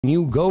When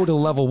you go to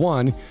level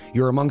 1,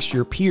 you're amongst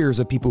your peers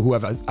of people who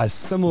have a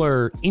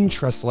similar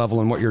interest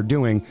level in what you're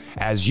doing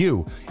as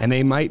you. And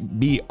they might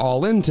be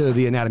all into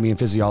the anatomy and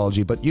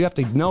physiology, but you have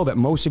to know that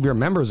most of your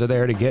members are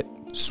there to get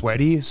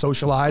sweaty,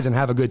 socialize, and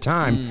have a good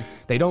time.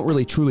 They don't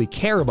really truly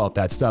care about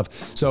that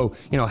stuff. So,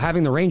 you know,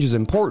 having the range is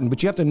important,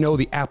 but you have to know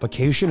the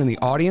application and the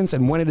audience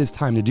and when it is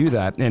time to do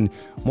that. And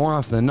more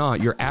often than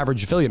not, your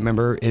average affiliate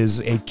member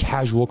is a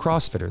casual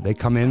CrossFitter. They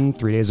come in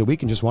 3 days a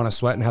week and just want to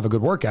sweat and have a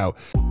good workout.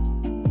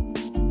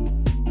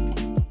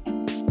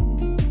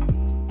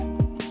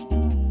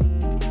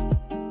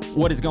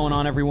 What is going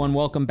on, everyone?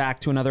 Welcome back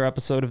to another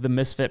episode of the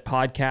Misfit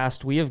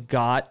Podcast. We have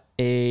got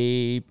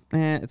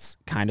it's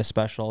kind of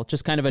special.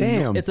 Just kind of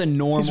it's a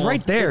normal. He's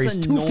right there. He's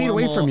 2 feet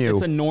away from you.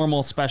 It's a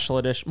normal special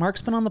edition.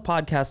 Mark's been on the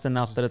podcast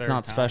enough that it's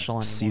not special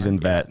anymore.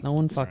 Seasoned vet. No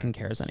one fucking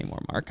cares anymore,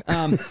 Mark.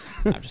 I'm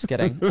just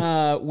kidding.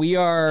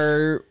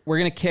 We're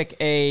going to kick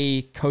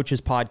a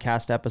coach's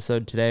podcast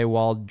episode today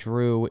while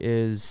Drew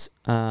is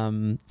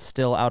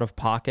still out of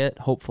pocket.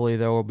 Hopefully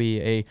there will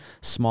be a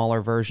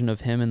smaller version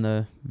of him in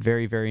the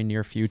very, very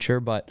near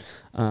future, but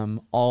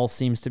all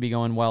seems to be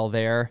going well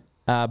there.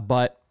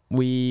 But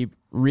we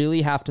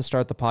really have to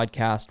start the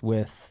podcast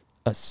with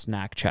a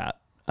snack chat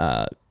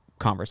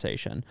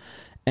conversation.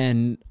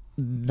 And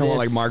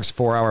like Mark's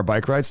 4-hour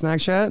bike ride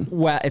snack chat?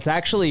 Well, it's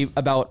actually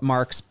about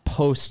Mark's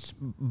post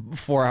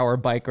 4-hour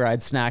bike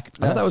ride snack.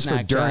 I thought that was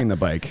for during the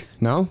bike.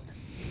 No?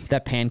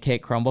 That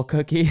pancake crumble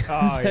cookie.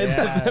 Oh,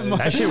 yeah.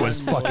 That shit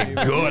was fucking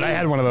good. I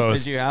had one of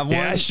those. Did you have one?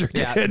 Yeah, I sure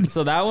did.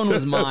 So that one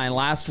was mine.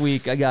 Last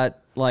week, I got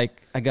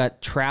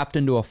trapped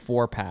into a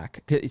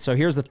 4-pack. So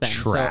here's the thing.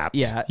 Trapped. So,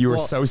 yeah. You were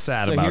so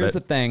sad about it. So here's the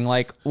thing.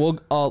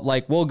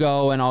 We'll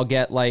go and I'll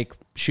get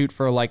shoot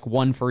for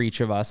one for each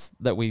of us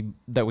that we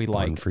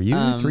like. 1 for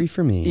you, 3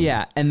 for me.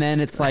 Yeah. And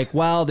then it's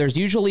well, there's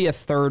usually a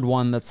third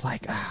one that's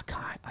God,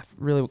 I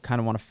really kind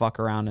of want to fuck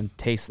around and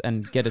taste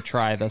and get a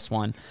try this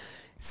one.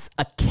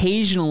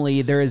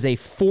 Occasionally there is a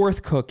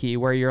 4th cookie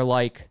where you're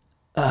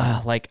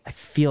I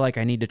feel like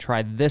I need to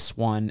try this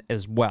one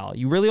as well.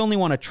 You really only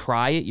want to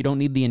try it. You don't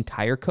need the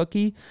entire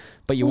cookie,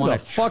 but you want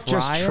to try it.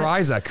 Just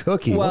tries a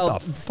cookie. Well,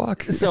 what the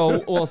fuck? So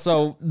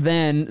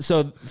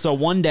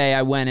one day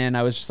I went in,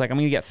 I was just I'm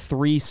going to get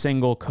 3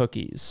 single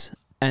cookies.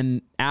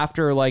 And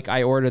after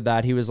I ordered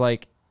that, he was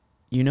like,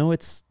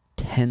 it's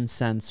 10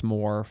 cents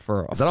more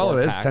for a Is that all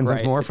it is? 10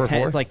 cents more for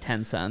 4? It's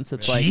 10 cents.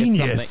 It's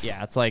Genius.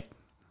 It's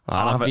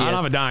I don't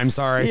have a dime,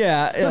 sorry.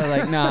 Yeah,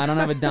 no, I don't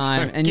have a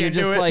dime. And you're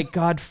just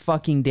God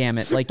fucking damn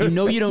it.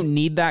 You don't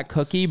need that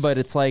cookie, but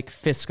it's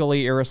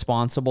fiscally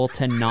irresponsible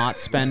to not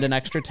spend an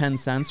extra 10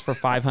 cents for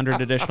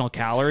 500 additional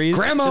calories.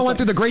 Grandma went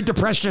through the Great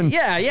Depression.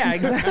 Yeah,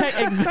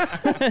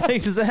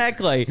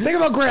 exactly. Think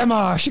about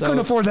Grandma. She couldn't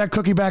afford that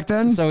cookie back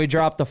then. So we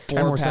dropped a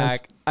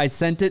 4-pack. I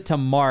sent it to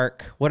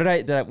Mark. What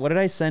did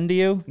I send to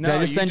you? No, did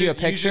I just send you a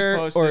picture?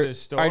 You just posted a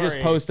story. I just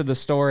posted the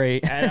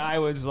story. And I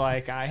was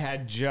I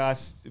had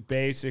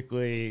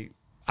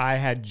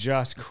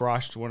just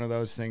crushed one of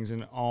those things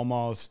and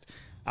almost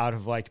out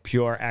of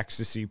pure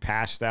ecstasy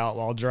passed out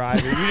while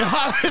driving.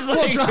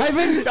 While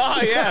driving?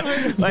 Oh yeah.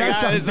 That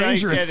sounds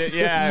dangerous.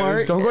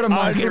 Yeah. Don't go to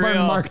Mark. Anybody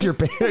marked your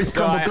pants.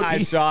 So I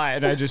saw it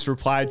and I just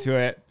replied to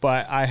it,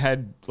 but I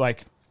had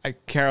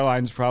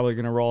Caroline's probably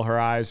going to roll her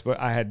eyes, but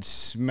I had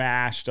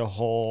smashed a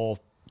whole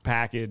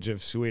package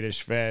of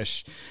Swedish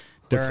fish.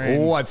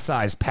 What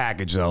size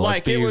package though?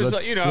 It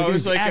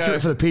was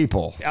accurate for the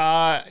people.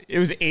 It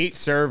was 8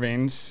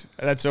 servings.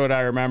 That's what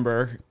I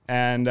remember.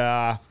 And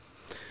it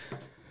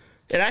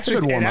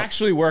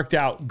actually worked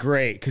out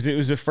great because it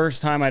was the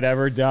first time I'd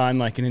ever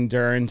done an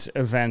endurance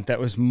event that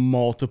was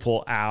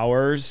multiple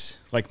hours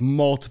of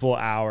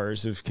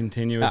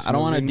continuous. I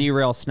don't want to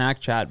derail snack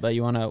chat, but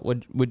you want to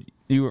would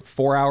you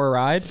 4-hour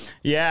ride?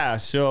 Yeah.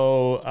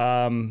 So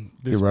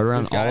this rode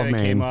around this guy all of that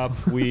Maine. came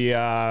up. We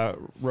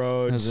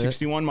rode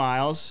 61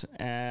 miles,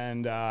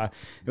 and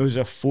it was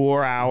a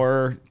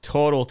 4-hour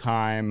total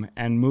time,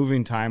 and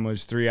moving time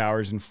was 3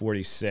 hours and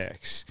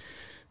 46.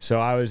 So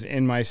I was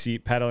in my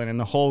seat pedaling, and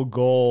the whole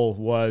goal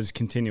was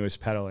continuous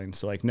pedaling.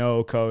 So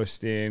no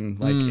coasting.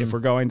 If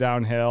we're going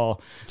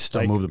downhill,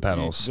 still move the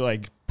pedals.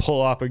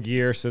 Pull up a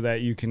gear so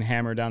that you can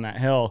hammer down that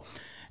hill.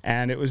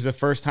 And it was the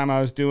first time I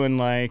was doing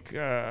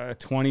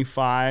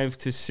 25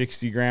 to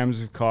 60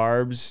 grams of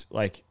carbs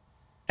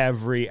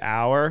every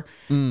hour,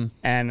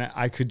 and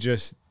I could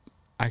just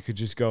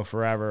go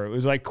forever. It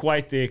was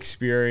quite the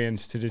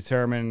experience to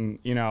determine,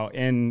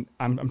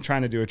 I'm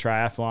trying to do a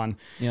triathlon,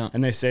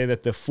 and they say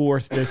that the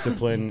 4th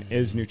discipline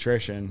is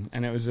nutrition.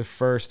 And it was the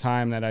first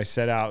time that I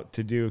set out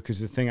to do, because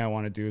the thing I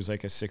want to do is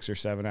a 6 or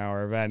 7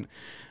 hour event.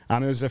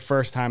 It was the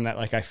first time that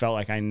I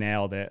felt I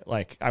nailed it.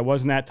 I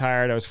wasn't that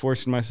tired. I was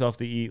forcing myself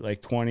to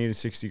eat 20 to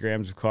 60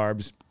 grams of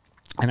carbs,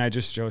 and I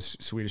just chose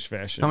Swedish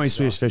fish. How many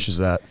Swedish fish is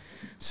that?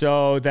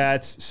 So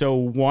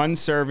 1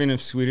 serving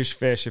of Swedish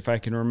fish, if I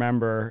can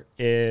remember,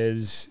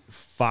 is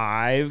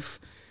 5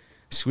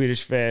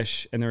 Swedish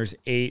fish, and there was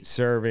 8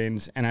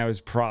 servings, and I was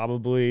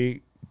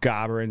probably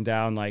gobbering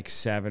down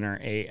 7 or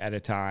 8 at a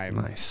time.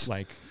 Nice.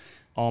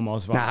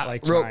 almost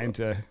trying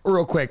to.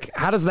 Real quick,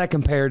 how does that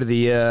compare to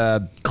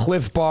the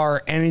Cliff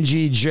Bar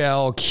Energy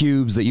Gel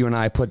cubes that you and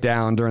I put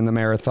down during the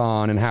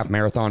marathon and half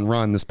marathon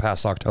run this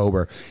past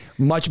October?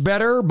 Much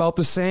better, about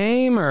the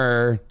same,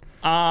 or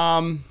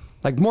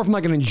like more from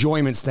like an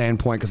enjoyment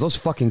standpoint? Because those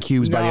fucking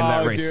cubes by the end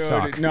of that race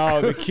suck.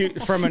 No,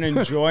 from an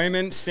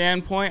enjoyment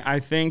standpoint, I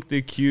think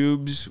the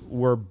cubes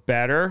were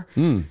better.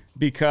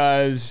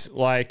 Because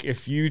like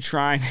if you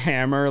try and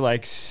hammer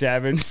like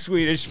 7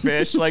 Swedish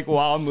fish like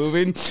while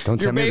moving,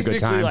 you're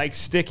basically like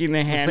sticking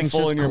the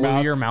handful in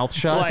your mouth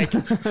shut.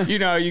 Like, you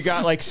know, you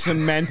got like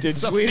cemented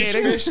Swedish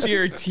fish to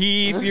your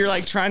teeth. You're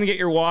like trying to get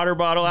your water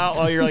bottle out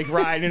while you're like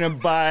riding a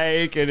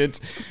bike, and it's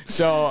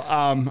so.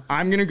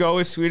 I'm gonna go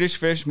with Swedish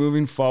fish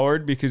moving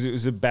forward because it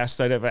was the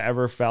best I'd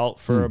ever felt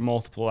for a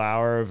multiple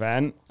hour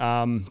event.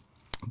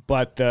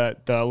 But the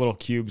little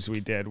cubes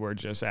we did were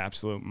just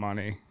absolute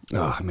money.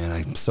 Oh man,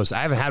 I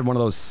haven't had one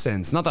of those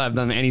since. Not that I've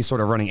done any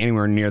sort of running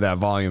anywhere near that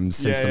volume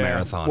since the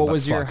marathon. What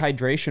was your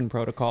hydration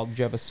protocol? Did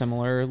you have a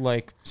similar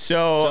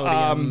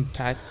sodium,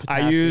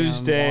 I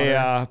used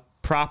a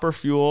proper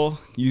fuel.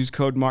 Use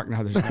code Mark.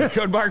 No, there's no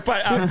code Mark,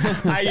 but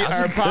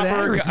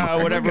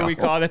whatever we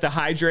call it, the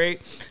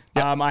hydrate.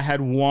 Yep. I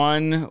had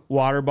 1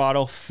 water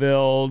bottle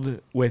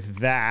filled with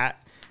that.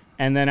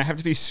 And then I have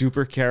to be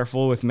super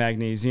careful with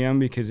magnesium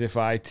because if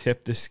I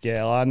tip the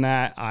scale on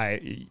that,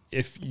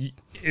 if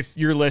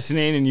you're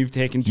listening and you've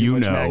taken too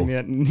much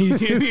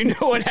magnesium, you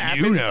know what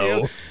happens to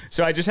you.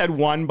 So I just had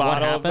 1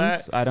 bottle of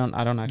that. I don't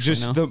actually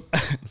just know.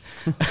 I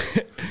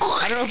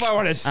don't know if I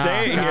want to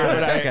say it here,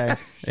 but I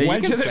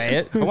went to say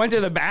it. I went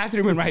to the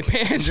bathroom in my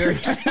pants. I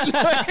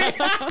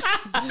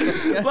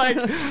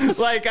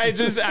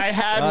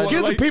had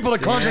give the people the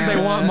content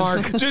they want,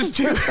 Mark.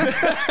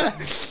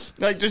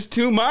 Just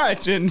too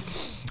much, and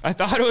I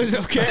thought it was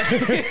okay.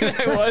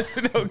 It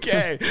wasn't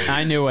okay.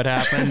 I knew what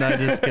happened. I'm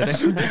just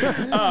kidding.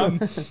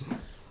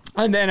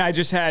 And then I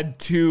just had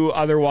 2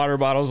 other water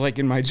bottles like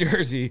in my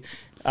jersey,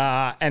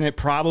 and it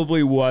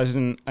probably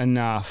wasn't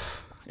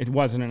enough. It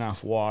wasn't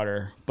enough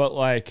water, but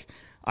like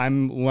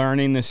I'm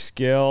learning the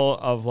skill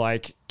of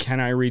like, can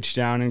I reach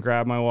down and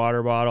grab my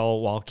water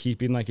bottle while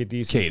keeping like a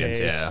decent cadence?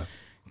 pace? Yeah.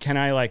 Can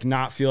I like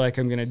not feel like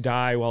I'm gonna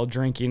die while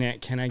drinking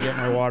it? Can I get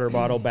my water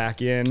bottle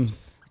back in?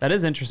 That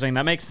is interesting.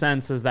 That makes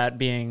sense as that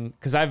being,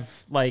 because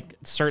I've like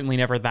certainly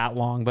never that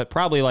long, but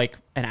probably like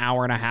an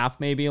hour and a half,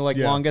 maybe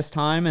longest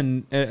time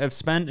and I've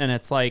spent. And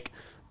it's like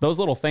those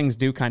little things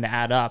do kind of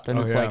add up. And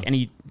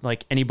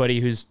like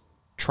anybody who's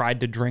tried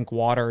to drink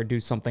water or do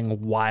something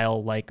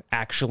while like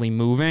actually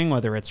moving,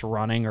 whether it's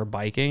running or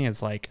biking,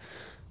 it's like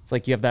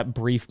you have that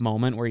brief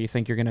moment where you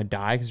think you're going to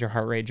die because your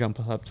heart rate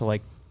jumps up to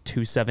like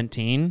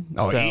 217.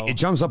 Oh, so it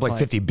jumps up like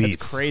 50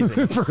 beats.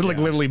 Crazy for like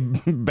literally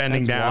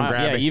bending down,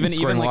 grabbing, even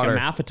like water. a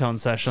maffetone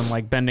session,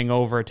 like bending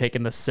over,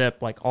 taking the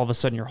sip, like all of a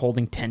sudden you're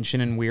holding tension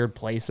in weird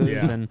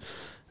places. And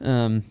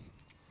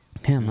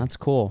damn, that's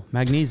cool.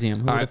 Magnesium.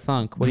 Who would have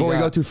thunk? Before we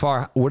go too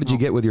far, what did you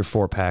get with your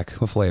 4-pack?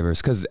 What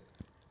flavors? Because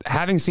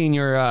having seen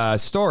your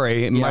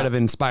story, it might have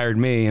inspired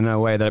me in a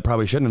way that it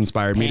probably shouldn't have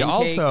inspired me to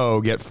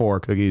also get 4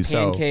 cookies.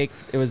 Pancake.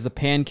 It was the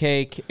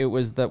pancake. It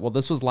was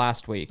this was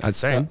last week.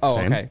 Same.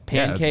 Same. Okay.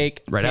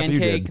 Pancake. Yeah, right after you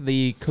did.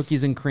 The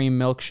cookies and cream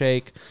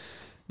milkshake,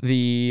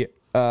 the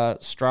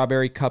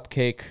strawberry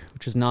cupcake,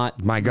 which is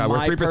not my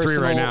we're 3 for 3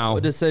 right now.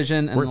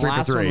 Decision. And the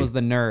last one was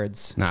the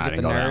nerds. Nah, I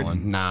didn't go that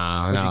one.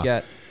 Nah. What'd you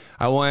get?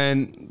 I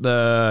went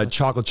the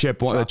chocolate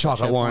chip one, the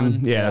chocolate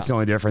one. Yeah, that's the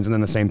only difference. And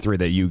then the same 3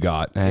 that you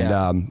got.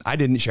 And I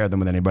didn't share them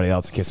with anybody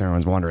else in case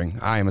anyone's wondering.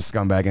 I am a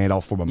scumbag and ate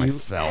all 4 by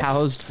myself.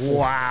 Housed.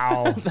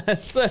 Wow.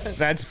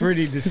 That's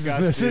pretty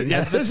disgusting.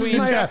 This is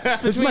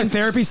my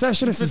therapy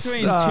session. It's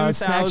between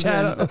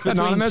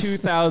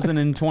 2,000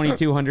 and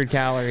 2,200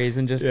 calories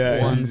and just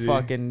one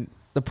fucking...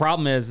 The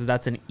problem is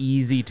that's an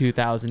easy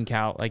 2,000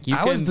 cal. Like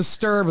I was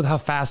disturbed with how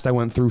fast I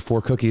went through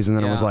 4 cookies, and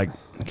then I was like,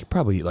 I could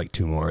probably eat like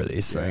 2 more of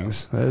these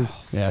things.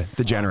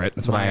 Degenerate.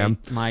 That's what I am.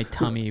 My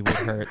tummy would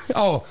hurt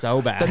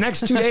so bad. The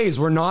next 2 days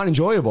were not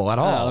enjoyable at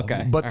all.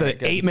 Okay. But the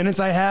 8 minutes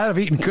I had of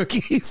eating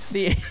cookies,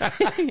 it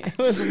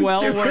was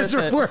well worth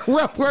it. Well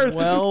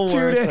worth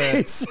 2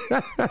 days.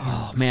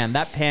 Oh man,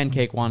 that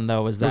pancake one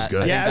though was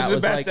good. Yeah, it was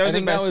the best. That was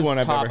the best one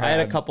I've ever had. I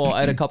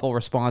had a couple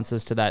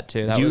responses to that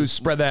too. Did you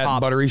spread that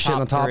buttery shit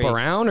on top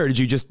around, or did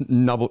you just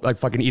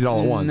fucking eat it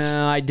all at once?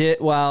 No, I did.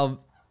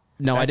 Well,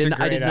 no, I didn't.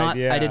 I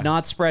did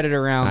not spread it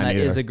around. That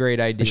is a great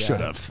idea. I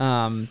should have.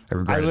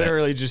 I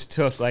literally just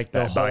took like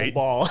the whole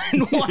ball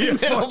in one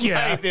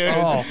bite, dude.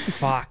 Oh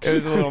fuck! It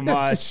was a little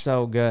much.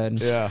 So good.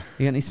 Yeah.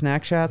 You got any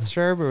snack shots,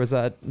 Sherb, or was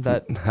that?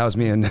 That was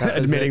me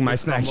admitting my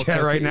snack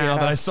chat right now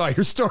that I saw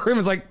your story and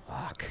was like,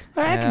 fuck,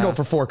 I can go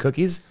for 4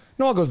 cookies.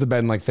 Noel goes to bed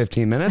in like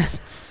 15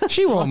 minutes.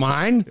 She won't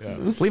mind.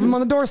 Leave him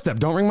on the doorstep.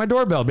 Don't ring my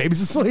doorbell.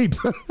 Baby's asleep.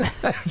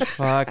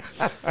 Fuck.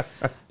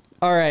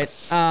 All right.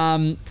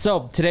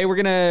 So today we're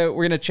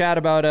gonna chat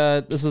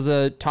about this is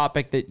a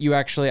topic that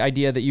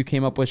idea that you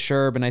came up with,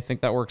 Sherb, and I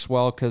think that works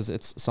well because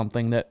it's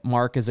something that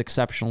Mark is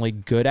exceptionally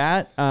good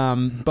at.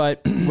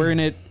 But we're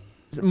gonna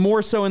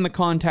more so in the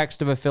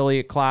context of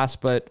affiliate class,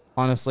 but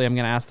honestly, I'm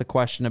going to ask the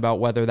question about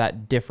whether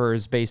that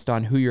differs based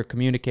on who you're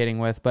communicating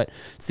with. But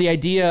it's the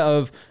idea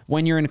of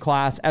when you're in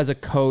class as a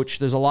coach,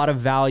 there's a lot of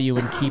value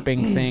in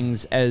keeping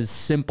things as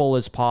simple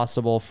as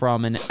possible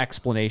from an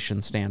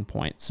explanation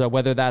standpoint. So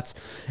whether that's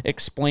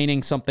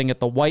explaining something at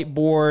the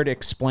whiteboard,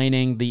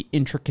 explaining the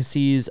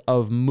intricacies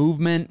of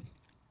movement,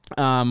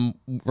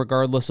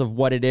 regardless of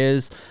what it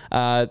is,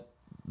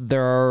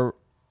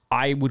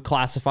 I would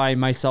classify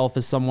myself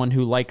as someone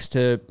who likes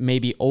to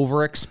maybe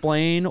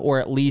over-explain, or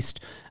at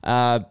least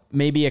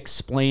maybe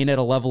explain at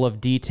a level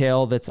of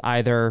detail that's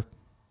either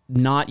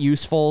not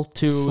useful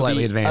to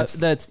slightly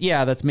advanced.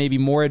 That's maybe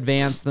more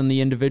advanced than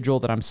the individual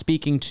that I'm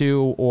speaking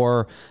to,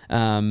 or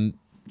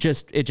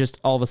just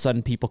all of a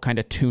sudden people kind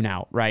of tune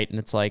out, right? And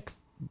it's like,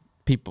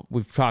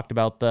 we've talked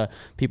about the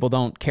people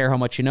don't care how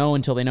much you know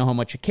until they know how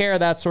much you care,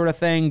 that sort of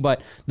thing.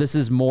 But this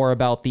is more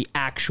about the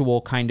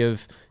actual kind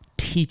of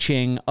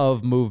teaching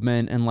of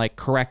movement and like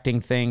correcting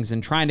things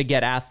and trying to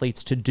get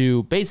athletes to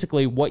do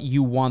basically what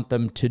you want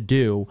them to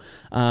do,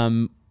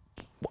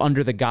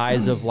 under the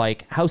guise of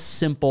like, how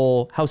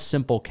simple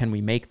can we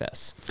make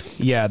this?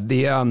 Yeah.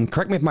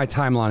 Correct me if my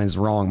timeline is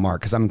wrong,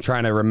 Mark, because I'm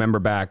trying to remember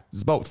back.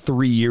 It's about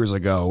 3 years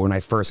ago when I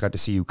first got to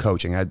see you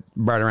coaching.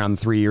 Right around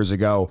 3 years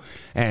ago.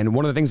 And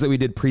one of the things that we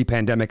did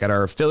pre-pandemic at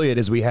our affiliate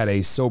is we had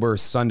a sober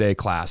Sunday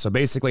class. So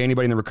basically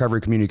anybody in the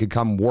recovery community could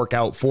come work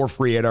out for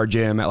free at our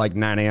gym at like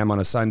 9 a.m. on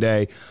a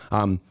Sunday.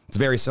 It's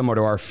very similar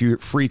to our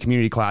free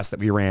community class that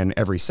we ran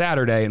every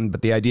Saturday.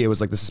 But the idea was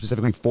like, this is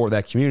specifically for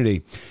that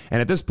community. And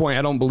at this point,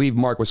 I don't believe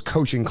Mark was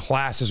coaching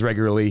classes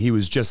regularly. He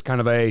was just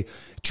kind of a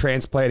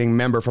transplanting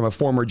member from a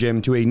former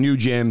gym to a new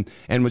gym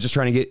and was just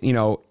trying to get,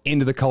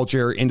 into the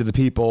culture, into the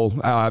people,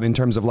 in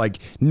terms of like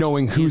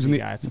knowing who's in the,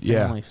 it's a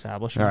family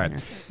establishment. All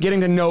right. Getting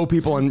to know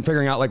people and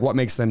figuring out like what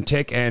makes them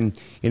tick. And,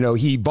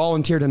 he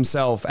volunteered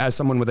himself as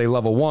someone with a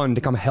level 1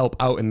 to come help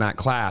out in that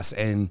class.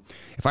 And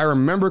if I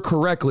remember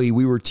correctly,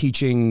 we were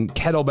teaching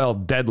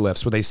kettlebell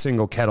deadlifts with a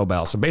single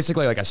kettlebell. So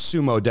basically like a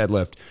sumo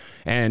deadlift.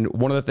 And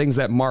one of the things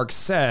that Mark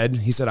said,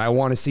 he said, I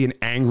want to see an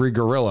angry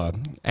gorilla.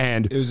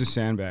 And it was a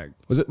sandbag.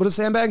 Was it a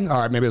sandbag?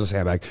 All right, maybe it was a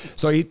sandbag.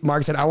 So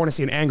Mark said, I want to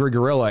see an angry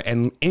gorilla.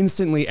 And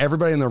instantly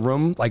everybody in the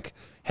room, like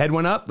head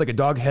went up, like a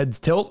dog head's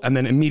tilt, and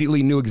then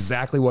immediately knew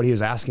exactly what he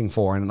was asking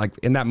for. And like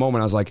in that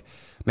moment, I was like,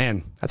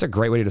 man, that's a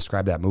great way to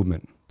describe that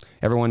movement.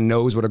 Everyone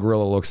knows what a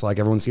gorilla looks like.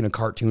 Everyone's seen a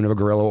cartoon of a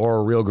gorilla or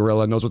a real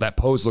gorilla, knows what that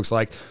pose looks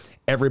like.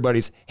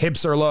 Everybody's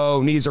hips are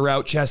low, knees are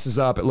out, chest is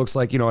up. It looks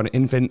like, an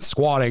infant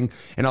squatting.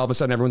 And all of a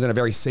sudden everyone's in a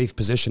very safe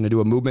position to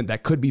do a movement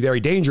that could be very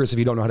dangerous if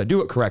you don't know how to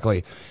do it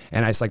correctly.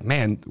 And I was like,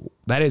 man,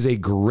 that is a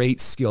great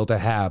skill to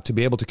have, to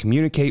be able to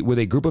communicate with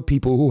a group of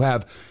people who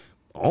have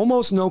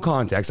almost no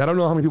context. I don't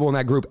know how many people in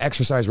that group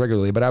exercise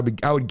regularly, but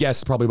I would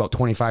guess probably about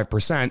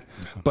 25%.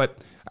 But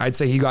I'd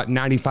say he got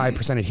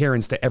 95%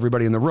 adherence to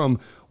everybody in the room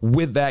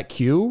with that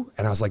cue.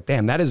 And I was like,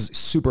 damn, that is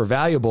super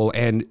valuable.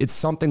 And it's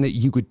something that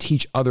you could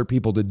teach other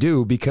people to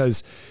do,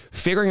 because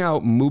figuring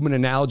out movement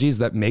analogies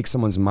that make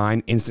someone's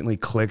mind instantly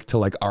click to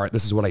like, all right,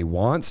 this is what I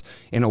want,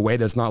 in a way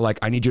that's not like,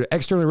 I need you to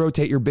externally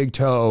rotate your big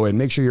toe and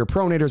make sure your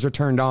pronators are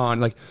turned on.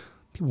 Like,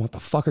 people, what the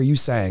fuck are you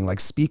saying? Like,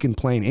 speak in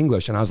plain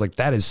English. And I was like,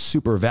 that is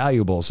super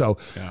valuable. So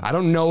yeah. I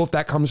don't know if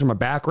that comes from a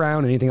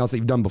background, anything else that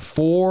you've done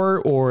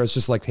before, or it's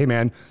just like, hey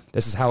man,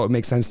 this is how it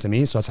makes sense to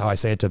me. So that's how I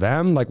say it to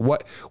them. Like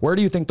where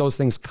do you think those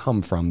things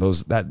come from?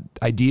 That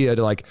idea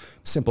to like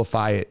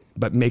simplify it,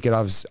 but make it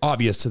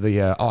obvious to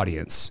the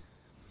audience.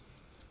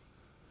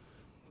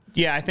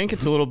 Yeah, I think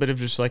it's a little bit of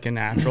just like a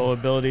natural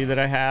ability that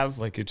I have.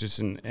 Like it's just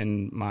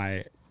in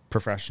my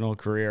professional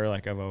career,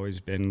 like I've always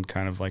been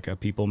kind of like a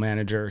people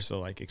manager, so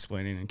like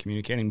explaining and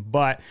communicating.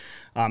 But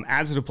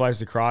as it applies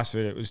to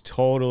CrossFit, it was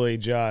totally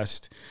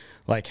just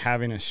like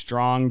having a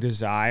strong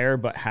desire,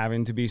 but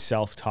having to be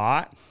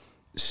self-taught.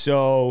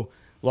 So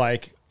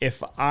like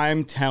if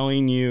I'm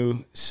telling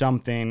you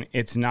something,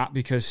 it's not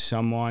because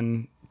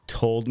someone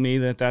told me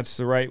that that's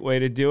the right way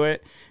to do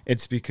it.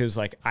 It's because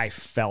like I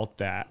felt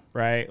that,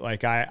 right?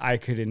 Like I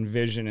could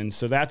envision. And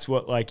so that's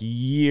what like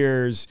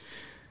years,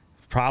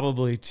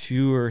 probably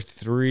 2 or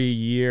 3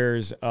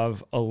 years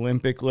of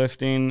Olympic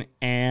lifting,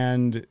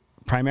 and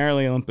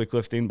primarily Olympic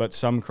lifting, but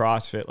some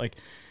CrossFit, like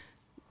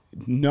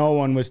no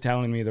one was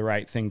telling me the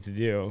right thing to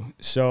do.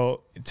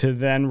 So to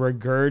then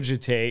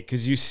regurgitate,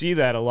 because you see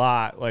that a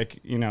lot, like,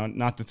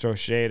 not to throw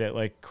shade at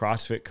like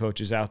CrossFit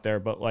coaches out there,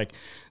 but like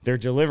they're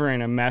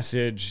delivering a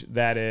message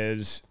that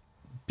is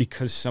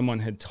because someone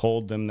had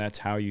told them that's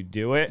how you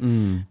do it.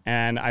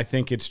 And I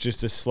think it's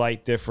just a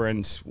slight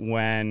difference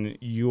when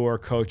you're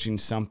coaching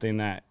something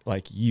that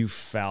like you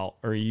felt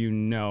or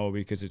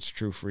because it's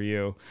true for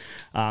you.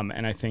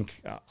 And I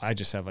think I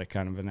just have like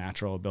kind of a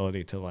natural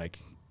ability to like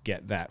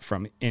get that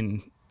from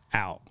in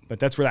out. But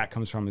that's where that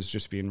comes from, is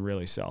just being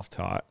really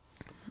self-taught.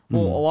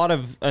 Well, a lot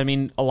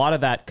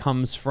of that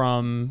comes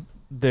from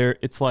there.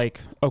 It's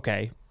like,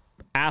 okay,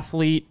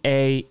 athlete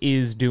A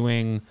is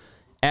doing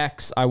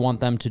X, I want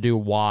them to do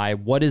Y.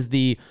 What is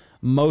the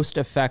most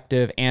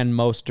effective and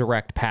most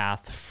direct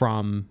path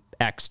from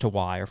X to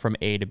Y or from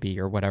A to B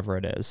or whatever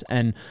it is.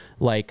 And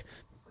like,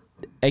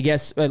 I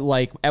guess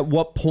like at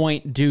what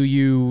point do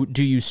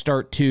you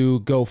start to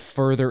go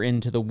further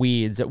into the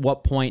weeds? At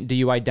what point do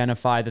you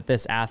identify that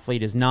this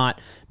athlete is not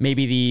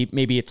maybe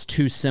it's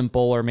too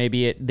simple, or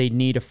maybe they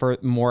need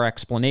more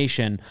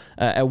explanation?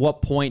 At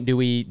what point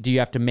do you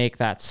have to make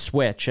that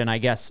switch? And I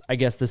guess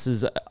this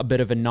is a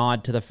bit of a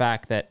nod to the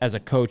fact that as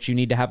a coach you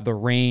need to have the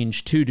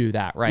range to do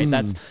that, right?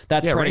 That's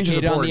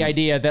predicated on the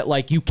idea that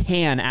like you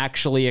can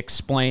actually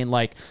explain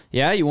like,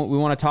 we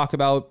want to talk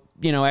about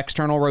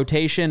external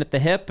rotation at the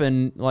hip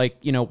and like,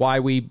 why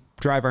we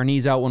drive our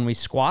knees out when we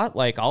squat.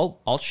 Like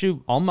I'll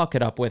muck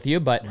it up with you,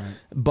 but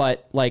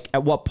like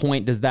at what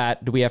point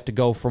do we have to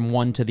go from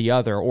one to the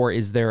other? Or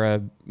is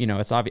there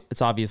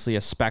it's obviously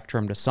a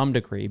spectrum to some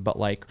degree, but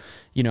like,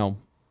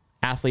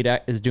 athlete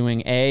is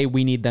doing A,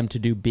 we need them to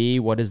do B.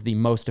 What is the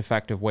most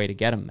effective way to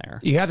get them there?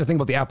 You have to think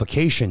about the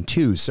application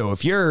too. So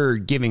if you're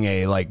giving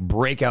a like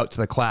breakout to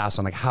the class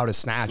on like how to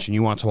snatch and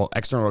you want to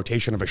external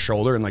rotation of a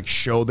shoulder and like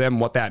show them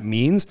what that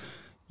means,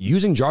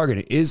 using jargon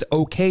is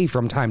okay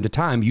from time to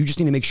time. You just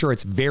need to make sure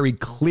it's very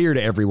clear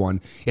to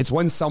everyone. It's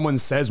when someone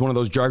says one of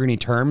those jargony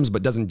terms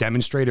but doesn't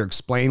demonstrate or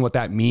explain what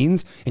that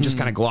means and just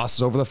kind of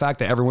glosses over the fact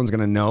that everyone's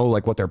going to know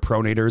like what their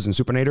pronators and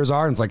supinators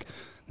are. And it's like,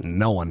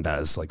 no one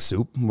does. Like,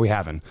 soup, we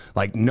haven't.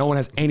 Like, no one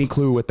has any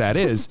clue what that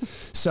is.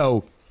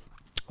 So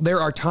there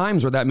are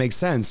times where that makes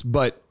sense,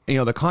 but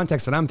the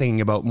context that I'm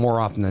thinking about more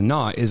often than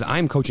not is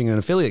I'm coaching an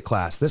affiliate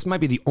class. This might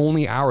be the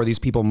only hour these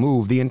people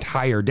move the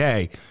entire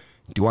day.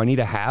 Do I need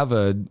to have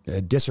a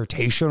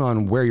dissertation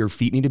on where your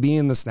feet need to be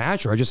in the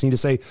snatch? Or I just need to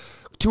say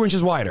 2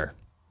 inches wider,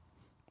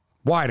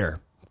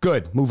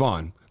 good, move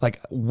on. Like,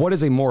 what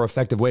is a more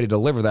effective way to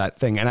deliver that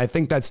thing? And I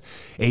think that's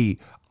a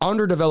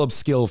underdeveloped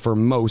skill for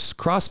most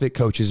CrossFit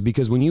coaches,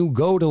 because when you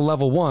go to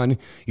level 1,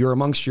 you're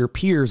amongst your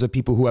peers of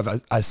people who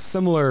have a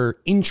similar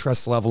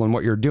interest level in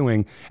what you're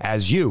doing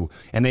as you.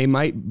 And they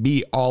might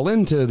be all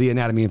into the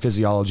anatomy and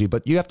physiology,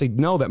 but you have to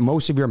know that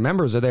most of your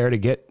members are there to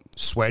get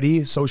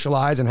sweaty,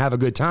 socialize, and have a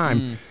good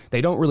time. They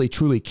don't really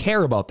truly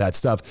care about that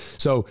stuff.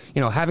 So,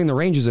 having the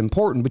range is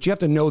important, but you have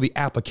to know the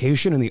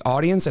application and the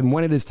audience and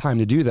when it is time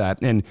to do that.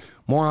 And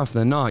more often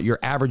than not, your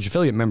average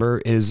affiliate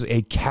member is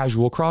a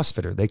casual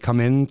CrossFitter. They come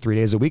in 3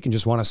 days a week and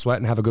just want to sweat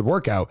and have a good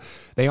workout.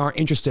 They aren't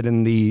interested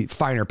in the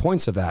finer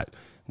points of that.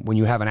 When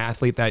you have an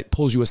athlete that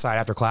pulls you aside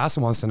after class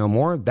and wants to know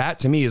more, that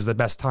to me is the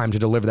best time to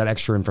deliver that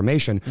extra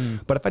information.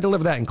 But if I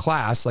deliver that in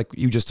class, like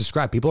you just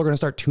described, people are going to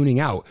start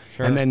tuning out.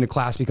 Sure. And then the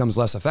class becomes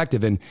less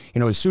effective. And,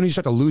 as soon as you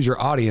start to lose your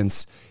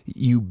audience,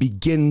 you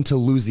begin to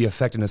lose the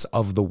effectiveness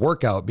of the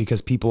workout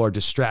because people are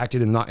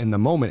distracted and not in the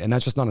moment. And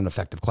that's just not an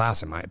effective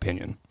class, in my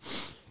opinion.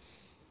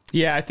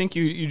 Yeah, I think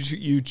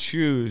you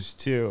choose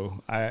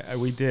too.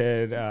 We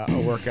did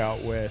a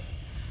workout with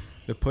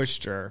the push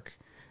jerk.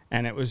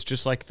 And it was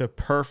just like the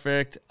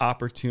perfect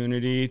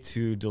opportunity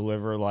to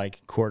deliver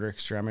like quarter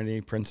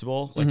extremity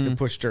principle. Like the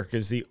push jerk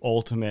is the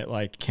ultimate,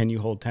 like, can you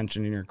hold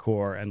tension in your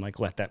core and like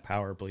let that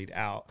power bleed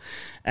out?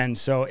 And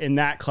so in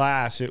that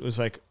class, it was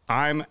like,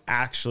 I'm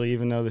actually,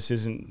 even though this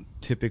isn't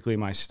typically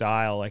my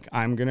style, like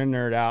I'm going to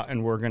nerd out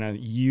and we're going to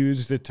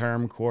use the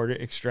term quarter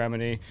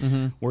extremity.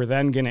 We're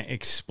then going to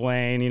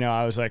explain,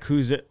 I was like,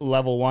 who's at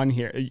level 1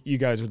 here? You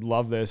guys would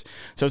love this.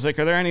 So I was like,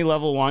 are there any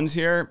level 1s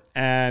here?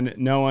 And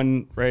no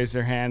one raised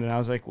their hand. And I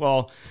was like,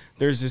 well,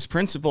 there's this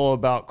principle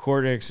about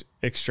quarter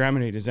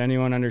extremity. Does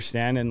anyone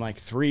understand? And like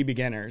 3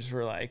 beginners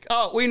were like,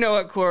 oh, we know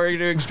what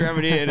quarter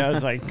extremity. And I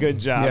was like, good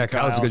job. Yeah,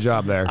 Kyle's a good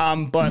job there.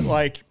 But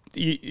like,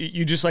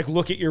 you just like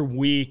look at your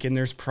week and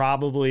there's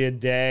probably a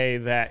day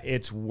that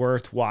it's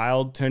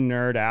worthwhile to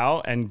nerd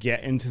out and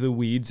get into the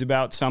weeds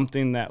about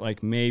something that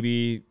like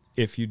maybe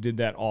if you did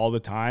that all the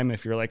time,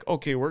 if you're like,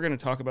 okay, we're going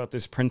to talk about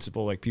this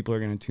principle, like people are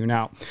going to tune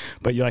out,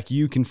 but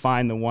you can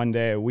find the one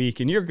day a week,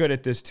 and you're good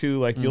at this too.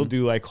 Like you'll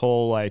do like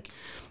whole like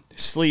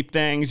sleep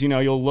things,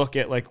 you'll look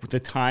at like the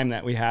time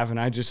that we have, and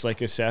I just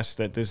like assess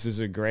that this is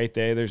a great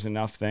day. There's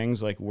enough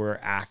things, like we're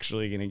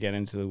actually going to get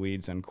into the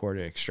weeds on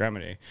quarter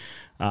extremity.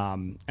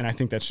 And I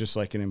think that's just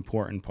like an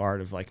important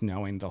part of like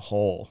knowing the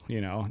whole,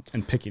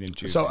 and picking and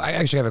choosing. So I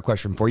actually have a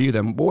question for you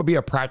then. What would be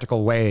a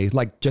practical way,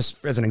 like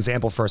just as an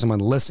example for someone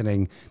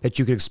listening, that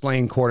you could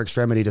explain quarter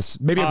extremity to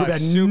maybe a group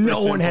that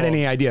no one had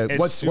any idea?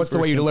 What's the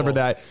way you deliver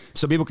that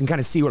so people can kind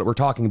of see what we're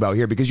talking about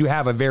here? Because you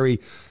have a very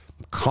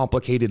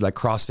complicated like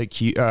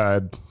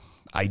CrossFit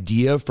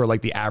idea for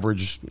like the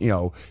average,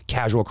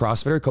 casual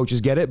CrossFitter.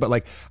 Coaches get it, but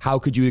like, how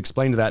could you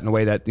explain to that in a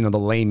way that, the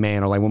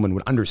layman or laywoman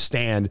would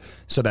understand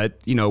so that,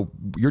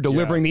 you're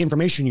delivering the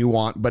information you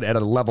want, but at a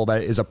level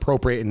that is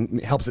appropriate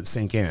and helps it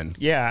sink in?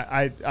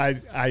 Yeah.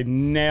 I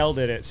nailed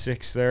it at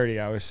 6:30.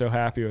 I was so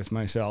happy with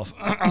myself.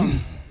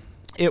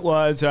 It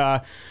was,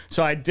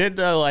 so I did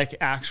the like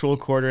actual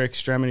quarter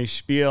extremity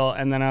spiel,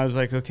 and then I was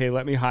like, okay,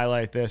 let me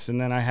highlight this. And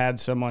then I had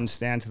someone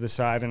stand to the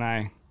side and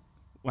I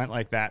went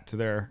like that to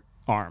their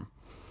arm.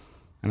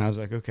 And I was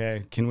like,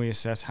 okay, can we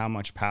assess how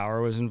much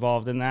power was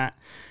involved in that?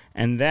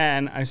 And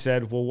then I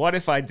said, well, what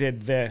if I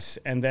did this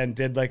and then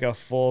did like a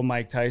full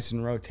Mike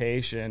Tyson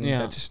rotation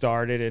that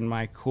started in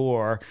my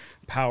core,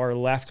 power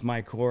left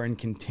my core and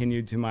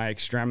continued to my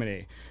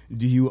extremity?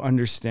 Do you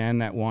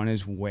understand that one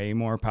is way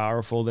more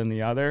powerful than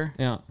the other?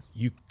 Yeah.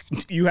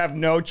 You have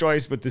no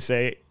choice but to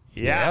say,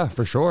 yeah,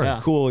 for sure. Yeah.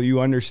 Cool.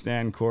 You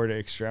understand core to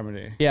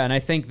extremity. Yeah. And I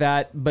think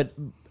that's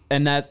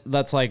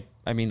like,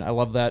 I mean, I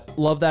love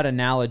that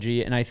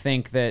analogy. And I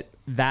think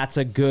that's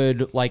a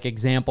good like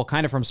example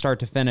kind of from start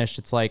to finish.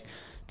 It's like,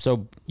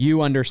 so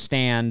you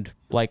understand,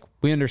 like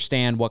we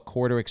understand what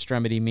core to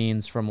extremity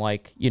means from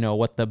like, you know,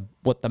 what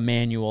the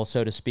manual,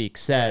 so to speak,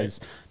 says,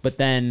 right. But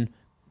then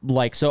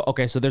like, so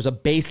there's a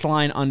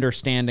baseline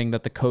understanding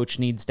that the coach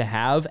needs to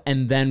have.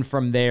 And then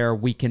from there,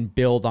 we can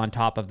build on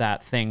top of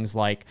that things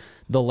like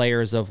the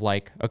layers of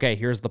like, okay,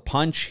 here's the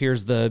punch,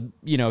 here's the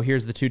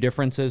two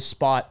differences,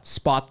 spot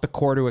the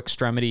core to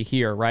extremity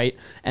here, right?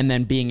 And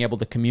then being able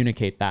to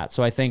communicate that.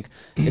 So I think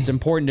it's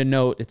important to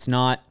note, it's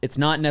not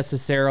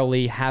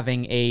necessarily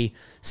having a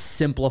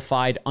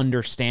simplified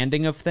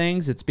understanding of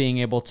things. It's being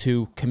able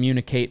to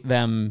communicate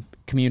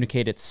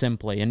it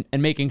simply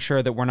and making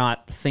sure that we're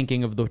not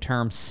thinking of the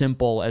term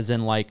simple as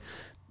in like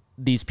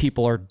these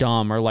people are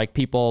dumb or like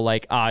people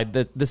like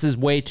this is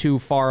way too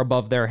far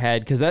above their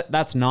head, because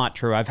that's not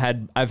true. I've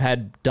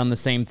had done the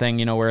same thing,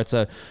 you know, where it's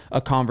a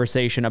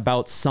conversation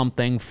about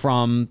something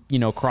from, you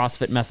know,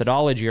 CrossFit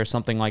methodology or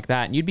something like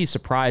that, and you'd be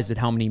surprised at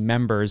how many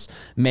members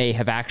may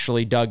have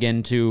actually dug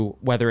into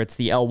whether it's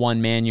the L1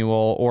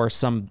 manual or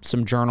some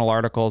journal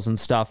articles and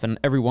stuff, and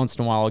every once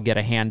in a while I'll get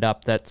a hand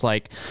up that's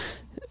like,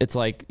 it's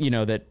like, you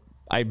know, that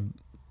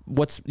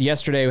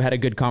yesterday we had a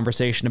good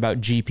conversation about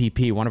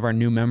GPP. One of our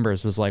new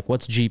members was like,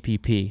 what's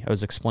GPP? I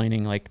was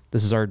explaining like,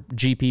 this is our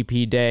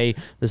GPP day.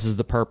 This is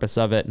the purpose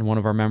of it. And one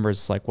of our members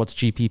is like, what's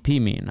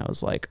GPP mean? I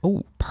was like,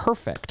 oh,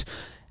 perfect.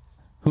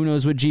 Who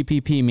knows what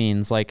GPP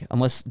means? Like,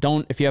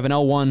 if you have an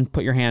L1,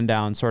 put your hand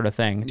down sort of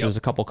thing. Yep. There was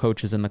a couple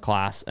coaches in the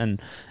class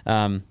and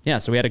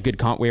so we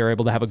had we were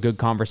able to have a good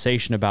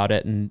conversation about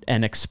it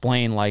and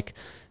explain like,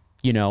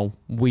 you know,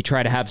 we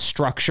try to have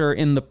structure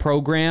in the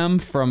program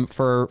for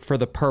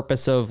the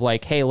purpose of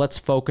like, hey, let's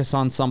focus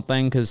on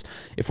something, because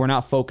if we're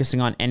not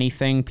focusing on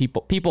anything,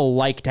 people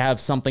like to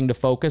have something to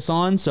focus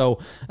on. So,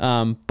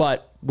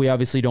 but we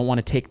obviously don't want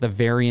to take the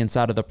variance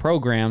out of the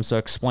program. So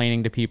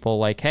explaining to people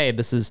like, hey,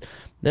 this is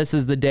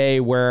the day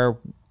where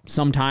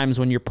sometimes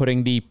when you're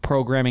putting the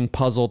programming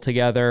puzzle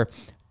together,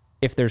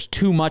 if there's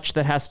too much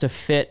that has to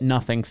fit,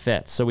 nothing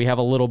fits. So we have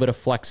a little bit of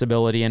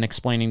flexibility in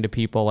explaining to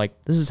people like,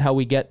 this is how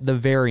we get the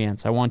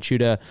variance. I want you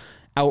to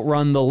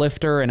outrun the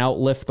lifter and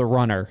outlift the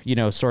runner, you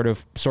know, sort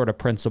of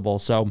principle.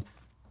 So,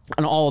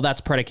 and all of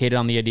that's predicated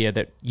on the idea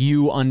that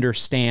you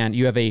understand,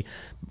 you have a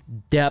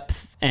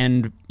depth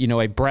and, you know,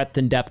 a breadth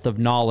and depth of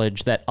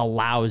knowledge that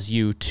allows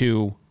you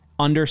to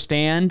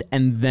understand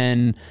and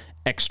then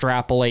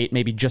extrapolate,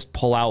 maybe just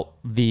pull out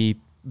the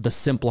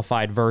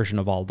simplified version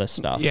of all this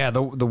stuff. Yeah,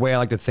 the way I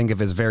like to think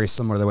of it is very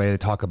similar to the way they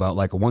talk about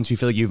like once you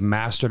feel like you've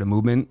mastered a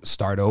movement,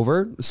 start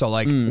over. So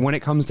like when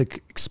it comes to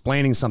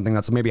explaining something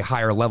that's maybe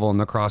higher level in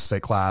the CrossFit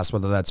class,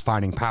 whether that's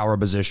finding power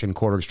position,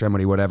 quarter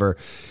extremity, whatever,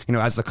 you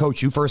know, as the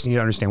coach, you first need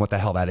to understand what the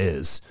hell that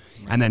is,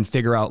 and then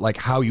figure out like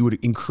how you would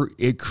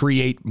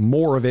create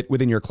more of it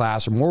within your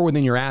class or more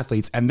within your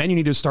athletes. And then you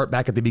need to start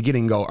back at the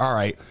beginning and go, all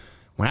right,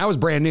 when I was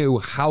brand new,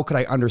 how could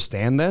I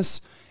understand this?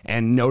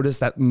 And notice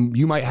that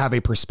you might have a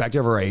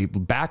perspective or a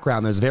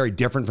background that's very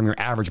different from your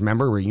average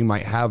member, where you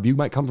might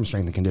come from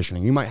strength and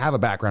conditioning. You might have a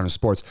background in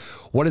sports.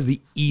 What is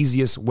the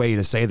easiest way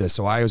to say this?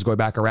 So I always go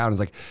back around. It's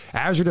like,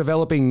 as you're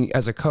developing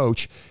as a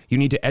coach, you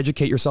need to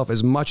educate yourself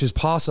as much as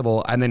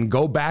possible and then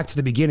go back to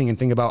the beginning and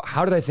think about,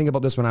 how did I think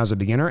about this when I was a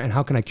beginner? And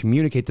how can I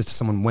communicate this to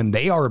someone when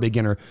they are a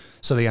beginner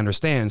so they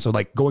understand? So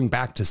like going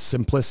back to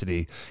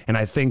simplicity. And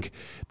I think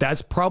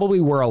that's probably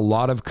where a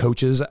lot of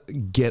coaches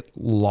get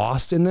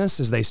lost in this,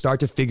 is they start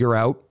to figure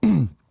out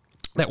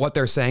that what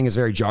they're saying is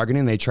very jargony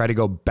and they try to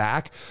go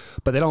back,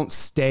 but they don't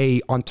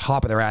stay on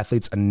top of their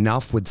athletes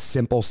enough with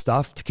simple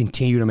stuff to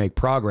continue to make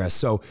progress.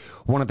 So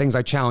one of the things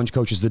I challenge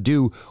coaches to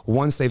do,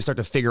 once they've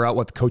started to figure out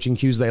what the coaching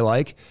cues they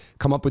like,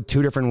 come up with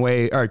two different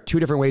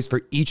ways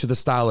for each of the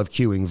style of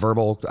cueing: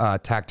 verbal,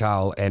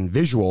 tactile, and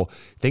visual.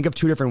 Think of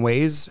two different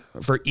ways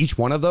for each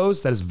one of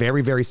those that is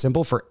very, very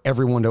simple for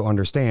everyone to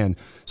understand.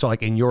 So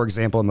like in your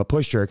example in the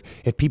push jerk,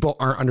 if people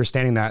aren't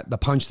understanding that the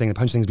punch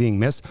thing's being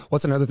missed,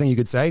 what's another thing you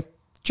could say?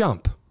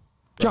 Jump.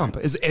 Jump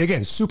is,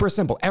 again, super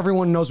simple.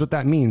 Everyone knows what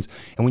that means.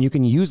 And when you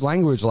can use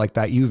language like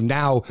that, you've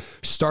now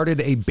started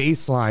a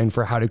baseline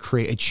for how to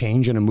create a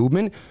change in a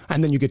movement,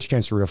 and then you get a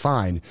chance to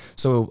refine.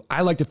 So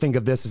I like to think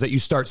of this as that you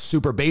start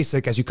super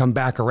basic as you come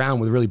back around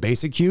with really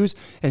basic cues,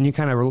 and you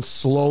kind of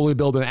slowly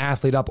build an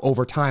athlete up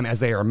over time as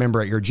they are a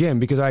member at your gym.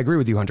 Because I agree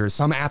with you, Hunter,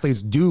 some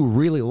athletes do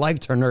really like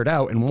to nerd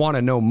out and want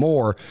to know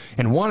more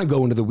and want to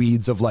go into the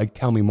weeds of like,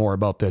 tell me more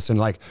about this, and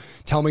like,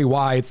 tell me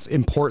why it's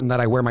important that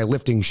I wear my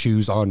lifting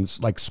shoes on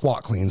like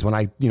squat cleans. When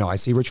I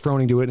see Rich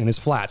Froning do it in his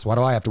flats, why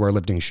do I have to wear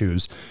lifting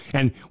shoes?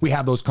 And we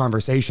have those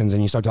conversations,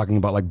 and you start talking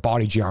about like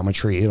body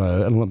geometry in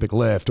an Olympic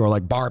lift, or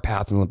like bar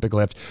path in an Olympic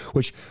lift,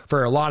 which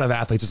for a lot of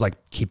athletes is like,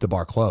 keep the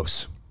bar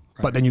close.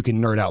 But then you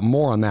can nerd out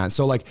more on that.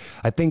 So like,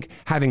 I think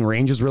having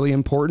range is really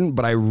important,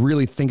 but I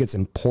really think it's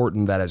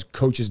important that as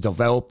coaches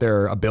develop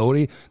their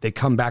ability, they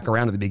come back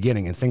around at the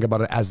beginning and think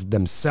about it as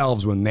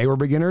themselves when they were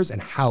beginners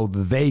and how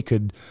they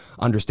could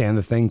understand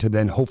the thing to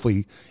then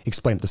hopefully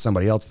explain it to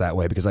somebody else that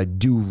way. Because I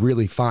do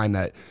really find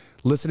that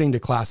listening to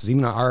classes,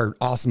 even our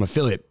awesome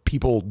affiliate,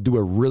 people do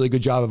a really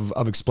good job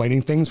of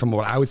explaining things from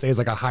what I would say is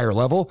like a higher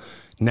level.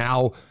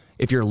 Now,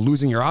 if you're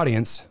losing your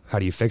audience, how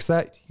do you fix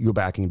that? You go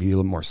back and be a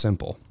little more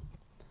simple.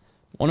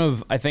 One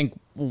of, I think,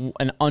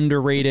 an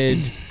underrated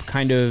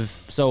kind of,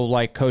 so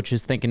like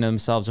coaches thinking to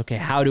themselves, okay,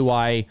 how do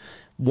I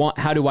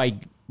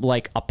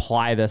like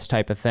apply this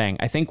type of thing?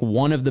 I think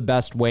one of the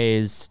best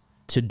ways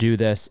to do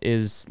this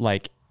is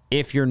like,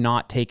 if you're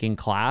not taking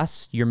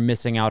class, you're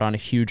missing out on a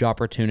huge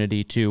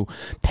opportunity to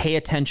pay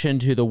attention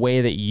to the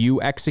way that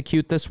you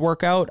execute this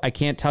workout. I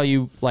can't tell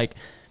you like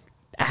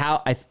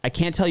how, I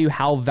can't tell you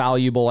how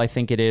valuable I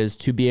think it is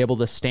to be able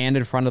to stand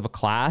in front of a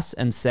class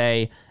and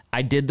say,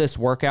 I did this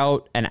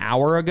workout an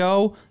hour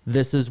ago.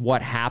 This is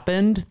what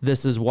happened.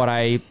 This is what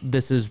I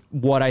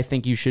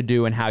think you should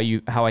do and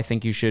how I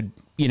think you should,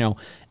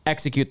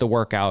 execute the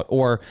workout.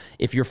 Or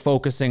if you're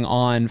focusing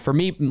on, for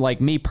me, like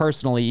me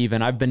personally,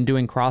 even I've been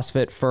doing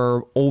CrossFit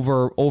for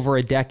over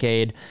a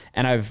decade,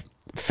 and I've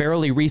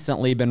fairly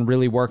recently been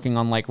really working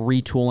on like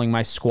retooling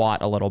my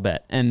squat a little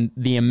bit, and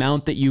the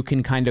amount that you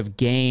can kind of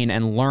gain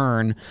and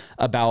learn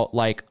about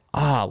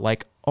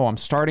I'm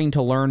starting to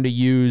relearn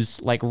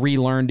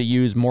to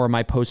use more of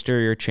my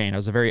posterior chain.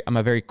 I'm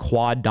a very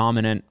quad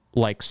dominant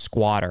like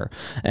squatter,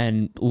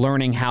 and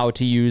learning how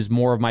to use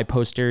more of my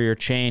posterior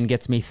chain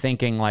gets me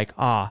thinking like,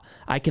 I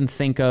can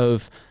think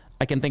of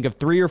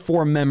 3 or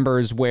 4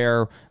 members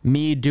where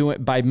me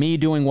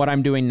doing what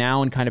I'm doing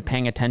now and kind of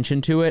paying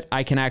attention to it,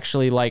 I can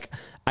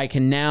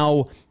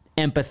now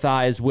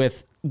empathize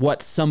with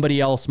what somebody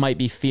else might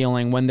be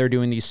feeling when they're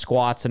doing these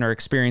squats and are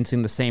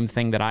experiencing the same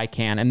thing that I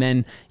can. And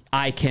then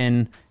I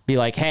can be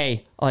like,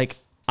 hey, like,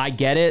 I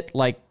get it.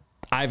 Like,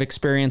 I've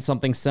experienced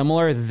something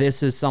similar.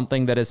 This is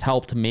something that has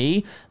helped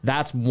me.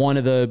 That's one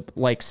of the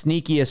like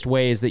sneakiest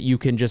ways that you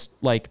can just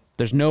like,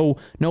 there's no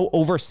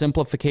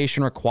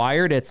oversimplification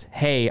required. It's,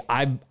 hey,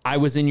 I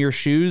was in your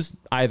shoes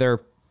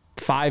either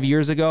 5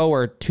 years ago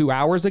or 2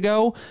 hours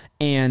ago,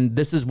 and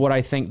this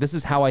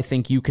is how I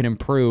think you can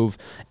improve.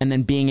 And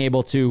then being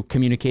able to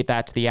communicate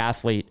that to the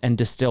athlete and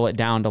distill it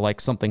down to like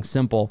something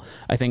simple.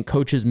 I think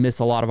coaches miss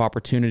a lot of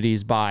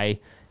opportunities by,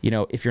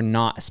 if you're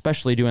not,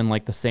 especially doing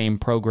like the same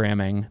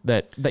programming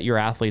that your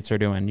athletes are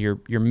doing,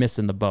 you're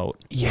missing the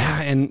boat.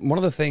 Yeah. And one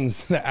of the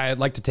things that I'd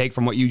like to take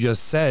from what you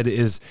just said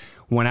is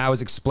when I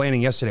was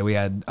explaining yesterday, we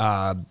had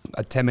a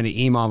 10-minute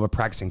EMOM of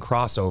practicing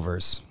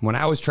crossovers. When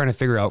I was trying to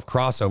figure out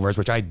crossovers,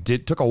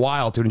 which took a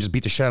while to, and just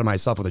beat the shit out of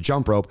myself with a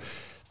jump rope.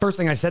 First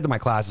thing I said to my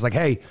class is like,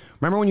 hey,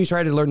 remember when you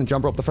tried to learn the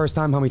jump rope the first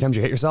time, how many times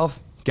you hit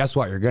yourself? Guess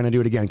what? You're going to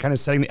do it again. Kind of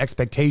setting the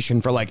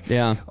expectation for like,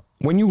 yeah.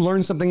 When you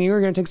learn something, you're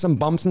going to take some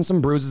bumps and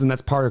some bruises, and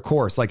that's part of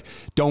course. Like,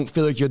 don't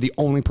feel like you're the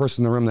only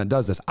person in the room that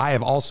does this. I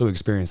have also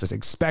experienced this.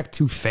 Expect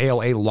to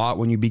fail a lot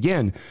when you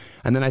begin.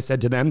 And then I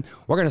said to them,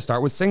 we're going to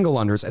start with single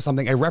unders as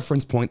a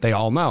reference point they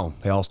all know.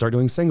 They all start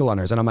doing single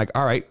unders. And I'm like,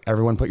 all right,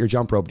 everyone put your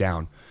jump rope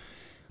down.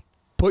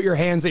 Put your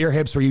hands at your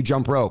hips where you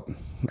jump rope.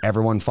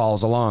 Everyone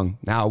follows along.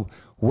 Now,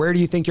 where do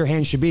you think your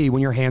hands should be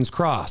when your hands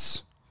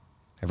cross?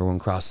 Everyone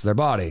crosses their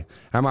body.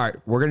 I'm all right,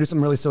 we're going to do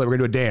something really silly. We're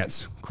going to do a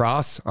dance.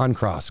 Cross,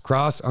 uncross,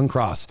 cross,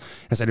 uncross.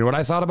 And I said, you know what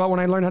I thought about when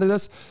I learned how to do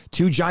this?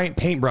 2 giant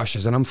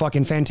paintbrushes, and I'm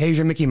fucking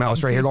Fantasia Mickey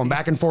Mouse right here going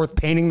back and forth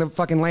painting the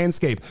fucking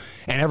landscape.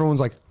 And everyone's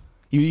like,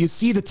 you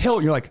see the tilt,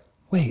 and you're like,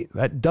 wait,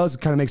 that does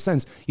kind of make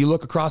sense. You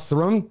look across the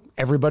room,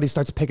 everybody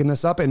starts picking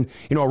this up, and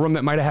a room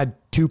that might have had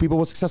 2 people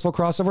with successful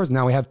crossovers,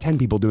 now we have 10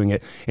 people doing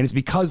it. And it's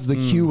because the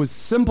cue was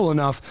simple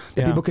enough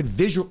that people could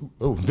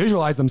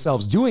visualize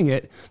themselves doing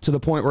it to the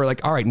point where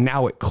like, all right,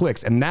 now it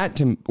clicks. And that,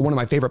 one of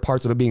my favorite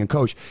parts of it being a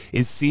coach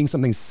is seeing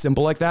something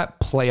simple like that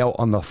play out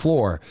on the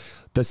floor.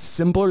 The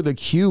simpler the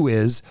cue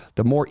is,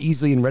 the more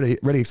easily and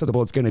ready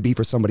acceptable it's going to be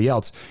for somebody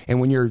else. And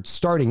when you're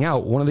starting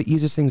out, one of the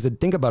easiest things to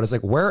think about is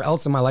like, where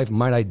else in my life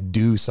might I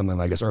do something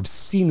like this? Or I've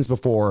seen this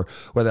before,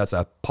 whether that's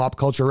a pop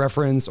culture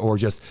reference or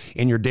just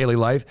in your daily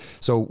life.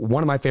 So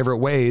one of my favorite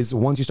ways,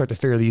 once you start to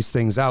figure these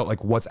things out,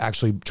 like what's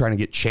actually trying to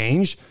get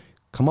changed,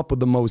 come up with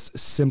the most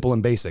simple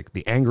and basic,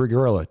 the angry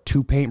gorilla,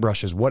 2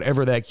 paintbrushes,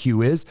 whatever that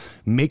cue is,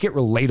 make it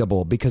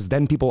relatable, because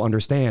then people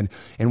understand.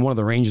 And one of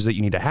the ranges that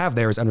you need to have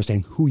there is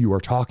understanding who you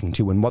are talking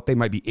to and what they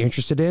might be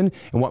interested in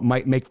and what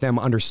might make them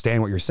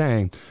understand what you're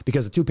saying.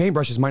 Because the 2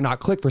 paintbrushes might not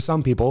click for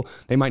some people.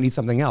 They might need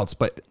something else.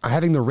 But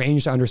having the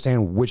range to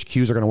understand which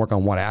cues are going to work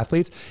on what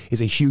athletes is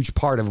a huge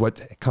part of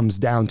what comes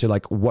down to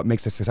like what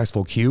makes a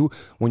successful cue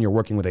when you're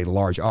working with a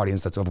large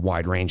audience that's of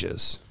wide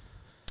ranges.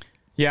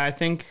 Yeah, I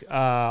think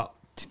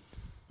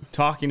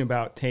talking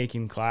about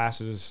taking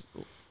classes,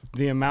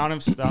 the amount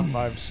of stuff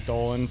I've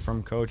stolen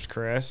from Coach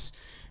Chris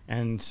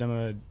and some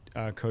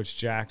of Coach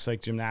Jack's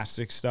like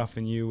gymnastics stuff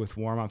and you with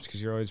warm-ups,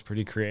 because you're always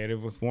pretty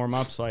creative with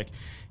warm-ups. Like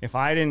if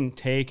I didn't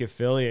take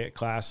affiliate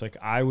class, like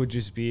I would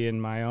just be in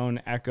my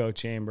own echo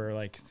chamber,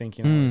 like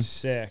thinking I was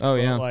sick. Oh,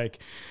 yeah. But like,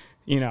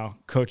 you know,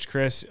 Coach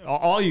Chris,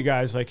 all you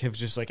guys like have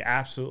just like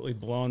absolutely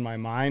blown my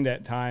mind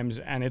at times.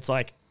 And it's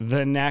like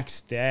the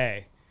next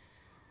day,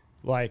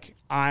 like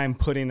I'm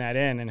putting that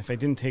in. And if I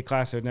didn't take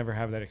class, I would never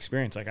have that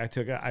experience. Like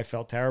I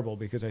felt terrible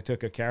because I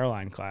took a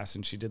Caroline class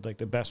and she did like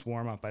the best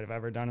warm up I've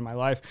ever done in my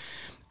life.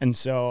 And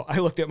so I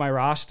looked at my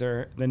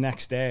roster the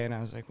next day and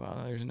I was like,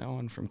 well, there's no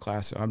one from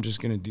class. So I'm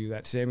just going to do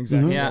that same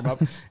exact warm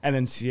up. And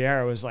then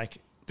Sierra was like,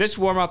 this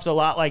warm-up's a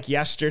lot like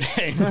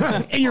yesterday.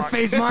 In your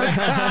face, Mark.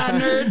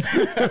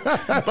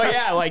 Nerd. But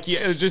yeah, like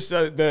it was just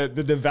the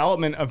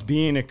development of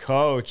being a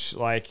coach,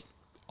 like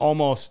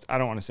almost, I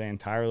don't want to say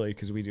entirely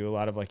because we do a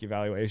lot of like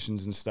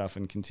evaluations and stuff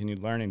and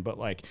continued learning, but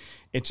like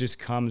it just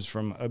comes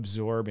from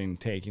absorbing,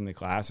 taking the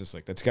classes.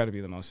 Like that's got to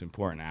be the most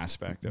important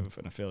aspect of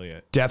an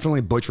affiliate.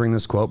 Definitely butchering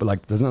this quote, but like,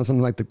 isn't that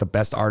something like the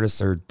best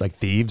artists are like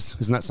thieves?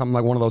 Isn't that something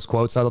like one of those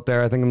quotes out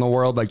there, I think, in the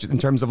world? Like in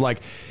terms of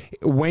like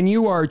when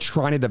you are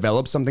trying to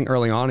develop something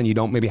early on and you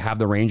don't maybe have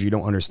the range, you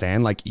don't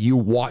understand, like you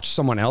watch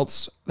someone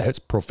else that's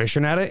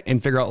proficient at it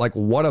and figure out like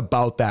what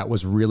about that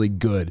was really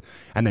good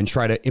and then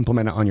try to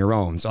implement it on your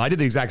own. So I did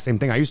the exact same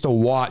thing. I used to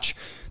watch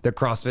the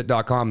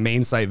CrossFit.com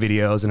main site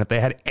videos, and if they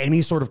had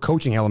any sort of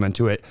coaching element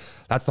to it,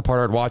 that's the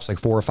part I'd watch like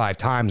 4 or 5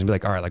 times and be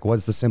like, all right, like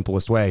what's the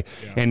simplest way?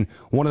 Yeah. And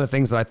one of the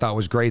things that I thought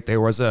was great, there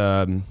was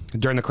during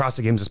the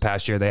CrossFit Games this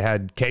past year, they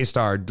had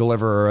K-Star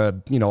deliver a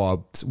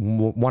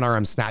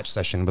 1RM snatch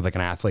session with like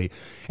an athlete.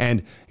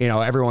 And, you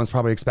know, everyone's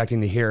probably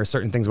expecting to hear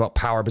certain things about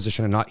power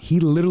position and not.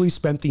 He literally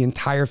spent the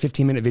entire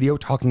 15-minute video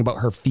talking about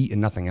her feet and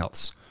nothing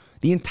else.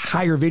 The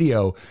entire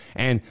video.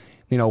 And,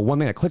 you know, one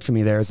thing that clicked for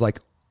me there is like,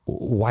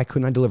 why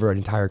couldn't I deliver an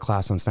entire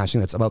class on snatching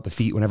that's about the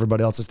feet when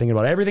everybody else is thinking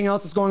about everything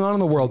else that's going on in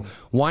the world?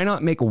 Why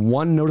not make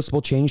one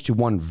noticeable change to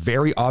one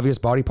very obvious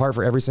body part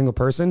for every single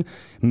person,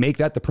 make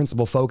that the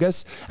principal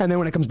focus, and then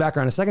when it comes back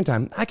around a second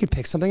time, I could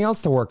pick something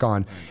else to work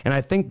on. And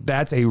I think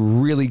that's a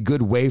really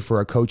good way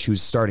for a coach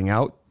who's starting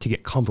out to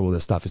get comfortable with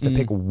this stuff, is to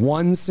pick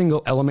one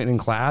single element in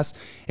class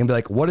and be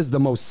like, what is the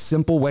most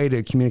simple way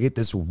to communicate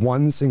this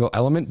one single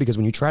element? Because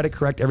when you try to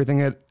correct everything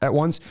at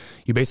once,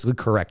 you basically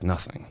correct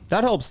nothing.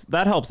 That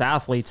helps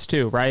athletes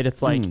too, right?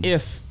 It's like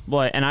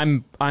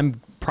and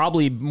I'm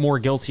probably more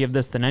guilty of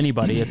this than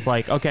anybody. It's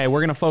like, okay, we're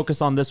going to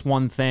focus on this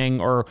one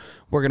thing, or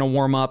we're going to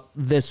warm up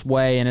this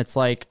way. And it's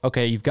like,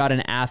 okay, you've got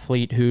an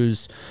athlete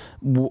who's,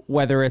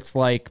 whether it's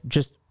like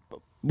just,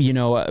 you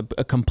know,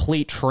 a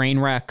complete train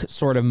wreck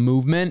sort of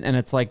movement. And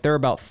it's like, there are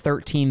about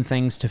 13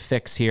 things to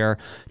fix here.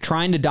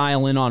 Trying to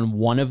dial in on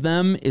one of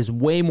them is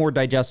way more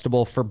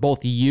digestible for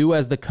both you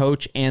as the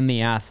coach and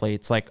the athlete.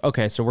 It's like,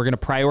 okay, so we're going to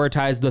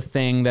prioritize the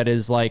thing that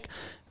is like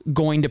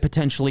going to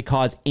potentially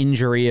cause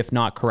injury if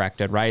not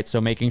corrected, right?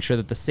 So making sure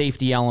that the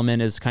safety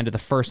element is kind of the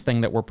first thing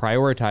that we're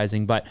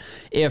prioritizing. But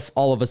if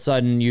all of a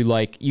sudden you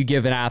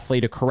give an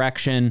athlete a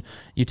correction,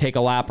 you take a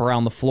lap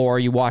around the floor,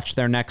 you watch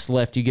their next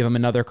lift, you give them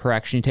another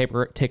correction,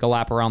 you take a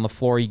lap around the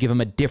floor, you give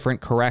them a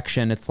different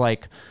correction. It's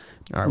like,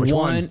 all right, which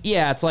one?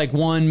 Yeah, it's like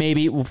one,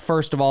 maybe, well,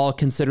 first of all,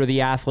 consider the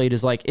athlete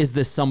as like, is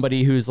this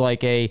somebody who's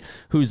a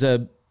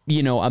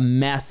you know, a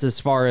mess as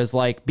far as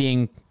like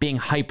being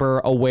hyper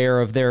aware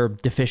of their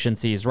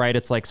deficiencies, right?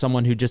 It's like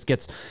someone who just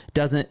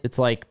it's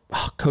like,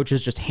 oh, coach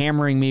is just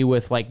hammering me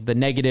with like the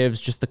negatives,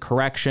 just the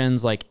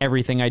corrections, like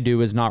everything I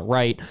do is not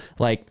right.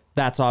 Like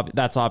that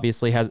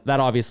obviously has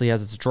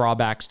its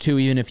drawbacks too.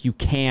 Even if you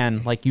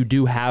can, like, you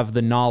do have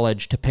the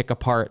knowledge to pick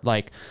apart,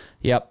 like,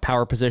 yep,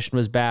 power position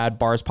was bad,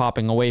 bars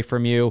popping away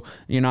from you,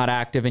 you're not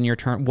active in your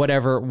turn,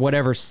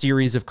 whatever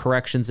series of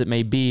corrections it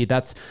may be.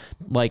 That's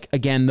like,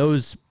 again,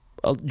 those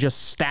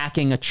just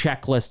stacking a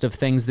checklist of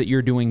things that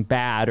you're doing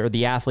bad or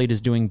the athlete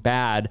is doing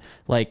bad,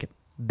 like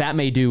that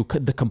may do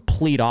the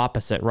complete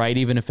opposite, right?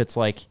 Even if it's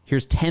like,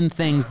 here's 10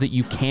 things that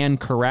you can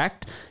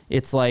correct,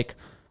 it's like,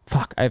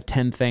 fuck, I have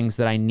 10 things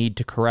that I need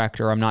to correct,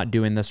 or I'm not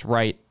doing this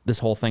right. This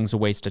whole thing's a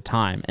waste of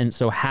time. And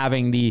so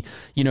having the,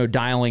 you know,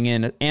 dialing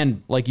in,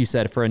 and like you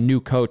said, for a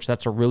new coach,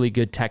 that's a really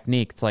good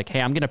technique. It's like,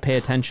 hey, I'm going to pay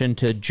attention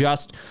to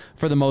just,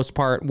 for the most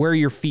part, where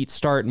your feet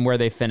start and where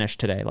they finish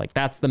today. Like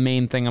that's the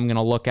main thing I'm going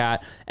to look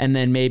at. And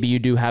then maybe you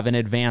do have an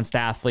advanced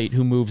athlete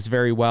who moves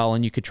very well,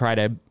 and you could try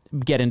to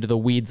get into the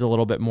weeds a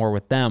little bit more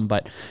with them.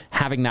 But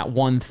having that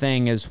one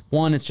thing is,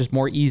 one, it's just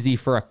more easy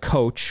for a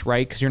coach,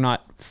 right? Because you're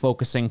not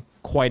focusing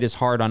quite as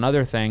hard on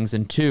other things.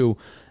 And two,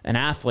 an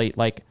athlete,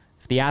 like,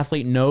 if the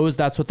athlete knows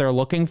that's what they're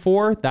looking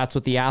for, that's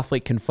what the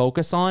athlete can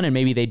focus on, and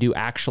maybe they do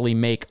actually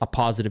make a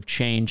positive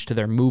change to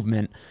their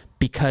movement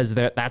because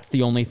that's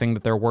the only thing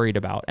that they're worried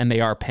about, and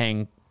they are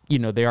paying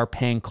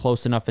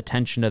close enough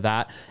attention to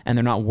that, and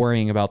they're not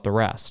worrying about the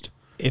rest.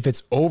 if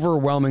it's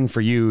overwhelming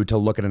for you to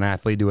look at an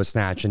athlete do a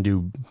snatch and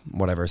do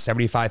whatever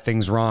 75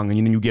 things wrong,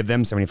 and then you give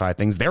them 75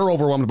 things, they're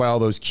overwhelmed by all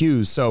those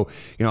cues. So,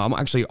 I'm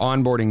actually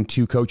onboarding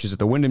 2 coaches at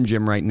the Wyndham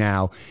gym right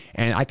now,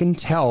 and I can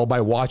tell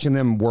by watching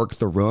them work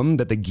the room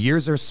that the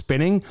gears are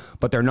spinning,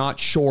 but they're not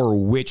sure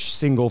which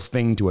single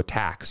thing to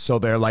attack. So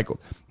they're like,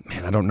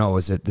 man, I don't know.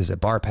 Is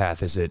it bar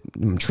path? Is it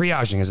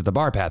triaging? Is it the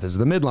bar path? Is it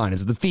the midline?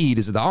 Is it the feet?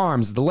 Is it the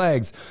arms? Is it the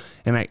legs?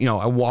 And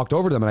I walked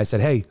over to them and I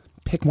said, hey,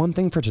 pick one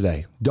thing for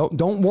today.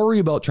 Don't worry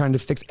about trying to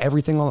fix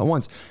everything all at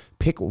once.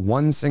 Pick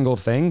one single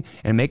thing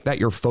and make that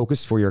your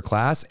focus for your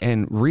class.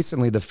 And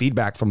recently the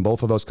feedback from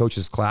both of those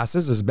coaches'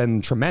 classes has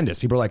been tremendous.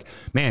 People are like,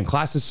 man,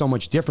 class is so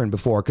much different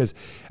before, because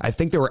I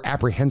think they were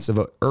apprehensive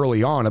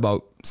early on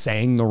about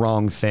saying the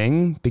wrong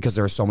thing because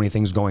there are so many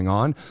things going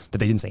on that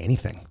they didn't say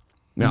anything.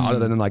 Other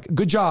than like,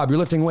 good job, you're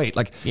lifting weight.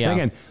 Like, and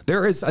again,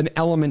 there is an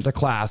element to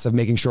class of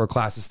making sure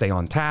classes stay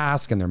on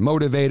task and they're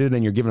motivated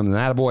and you're giving them an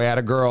attaboy,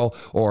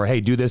 attagirl, or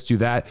hey, do this, do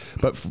that.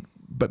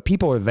 But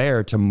people are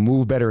there to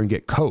move better and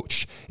get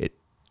coached.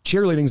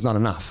 Cheerleading's not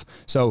enough.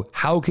 So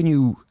how can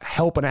you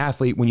help an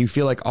athlete when you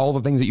feel like all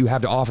the things that you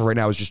have to offer right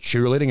now is just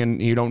cheerleading and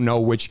you don't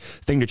know which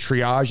thing to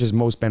triage is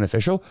most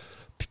beneficial?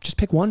 Just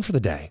pick one for the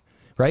day.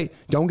 Right?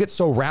 Don't get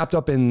so wrapped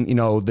up in,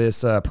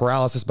 this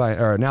analysis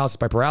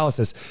by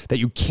paralysis that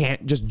you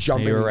can't just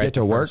jump in and get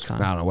to work. I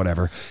don't know,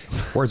 whatever.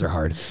 Words are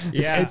hard.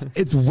 Yeah.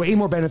 It's way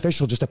more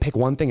beneficial just to pick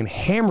one thing and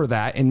hammer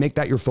that and make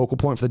that your focal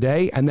point for the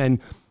day. And then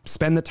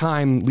spend the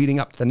time leading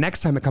up to the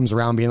next time it comes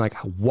around being like,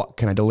 what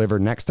can I deliver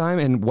next time?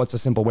 And what's a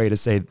simple way to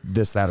say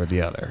this, that, or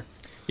the other?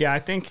 Yeah, I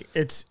think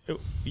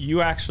you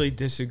actually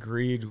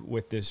disagreed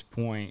with this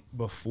point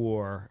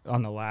before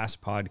on the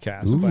last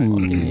podcast. But,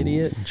 fucking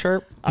idiot.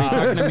 Chirp. Are you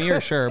talking to me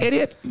or Sherb?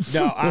 Idiot.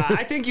 No,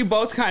 I think you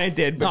both kind of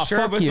did, but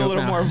Sherb was a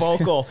little more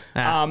vocal.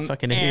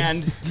 Fucking idiot.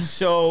 And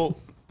so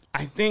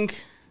I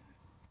think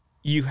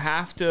you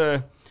have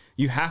to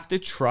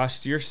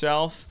trust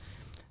yourself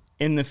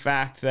in the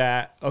fact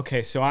that,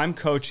 okay, so I'm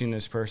coaching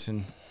this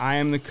person. I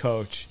am the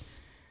coach.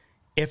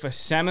 If a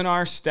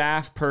seminar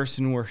staff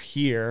person were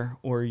here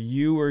or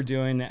you were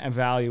doing the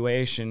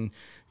evaluation,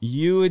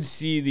 you would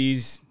see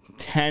these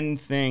 10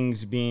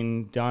 things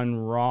being done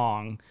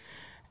wrong.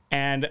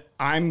 And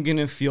I'm going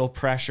to feel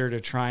pressure to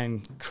try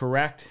and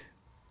correct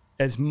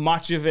as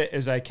much of it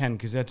as I can,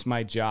 because that's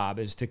my job,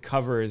 is to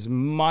cover as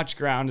much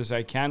ground as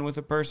I can with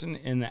a person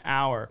in the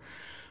hour.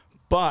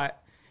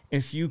 But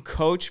if you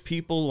coach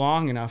people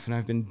long enough, and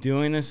I've been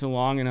doing this a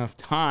long enough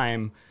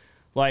time,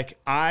 like,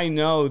 I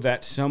know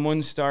that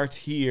someone starts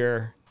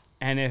here,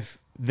 and if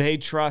they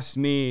trust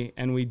me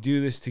and we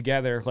do this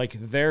together, like,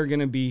 they're going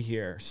to be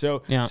here.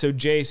 So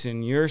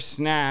Jason, your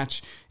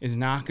snatch is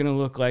not going to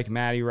look like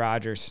Matty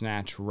Rogers'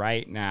 snatch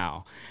right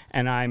now.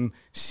 And I'm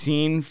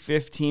seeing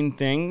 15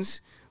 things,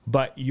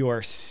 but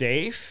you're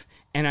safe.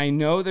 And I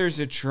know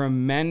there's a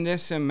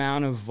tremendous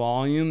amount of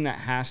volume that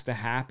has to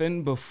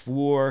happen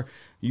before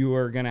you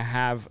are going to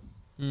have,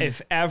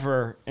 if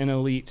ever, an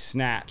elite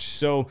snatch.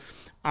 So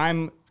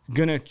I'm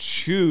gonna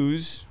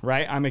choose,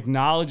 right? I'm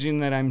acknowledging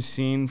that I'm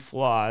seeing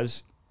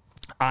flaws.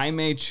 I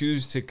may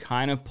choose to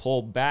kind of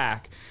pull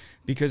back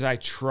because I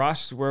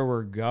trust where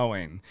we're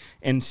going,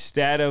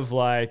 instead of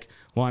like,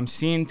 well, I'm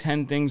seeing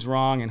 10 things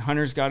wrong and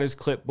Hunter's got his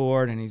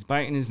clipboard and he's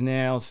biting his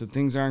nails, so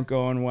things aren't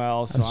going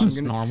well. So that's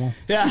just normal.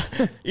 Yeah.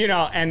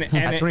 And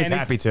that's when he's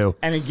happy too.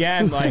 And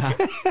again, like,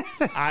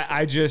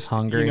 I just,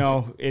 hungry.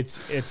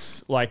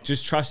 It's like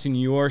just trusting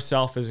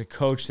yourself as a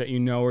coach that you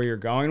know where you're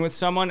going with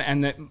someone,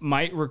 and that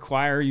might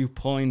require you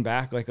pulling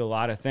back like a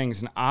lot of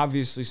things. And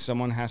obviously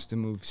someone has to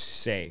move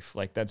safe.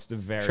 Like, that's the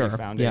very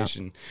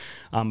foundation.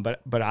 Yeah.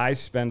 But I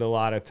spend a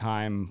lot of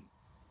time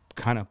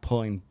kind of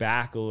pulling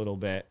back a little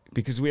bit,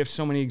 because we have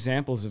so many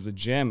examples of the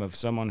gym of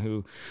someone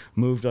who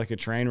moved like a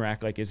train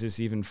wreck. Like, is this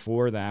even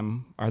for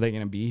them? Are they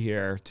going to be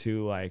here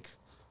to like,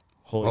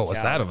 holy cow,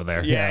 what's that over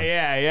there?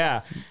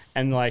 Yeah.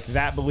 And like,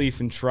 that belief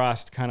and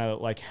trust kind of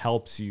like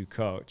helps you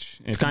coach.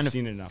 It's kind of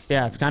seen it enough.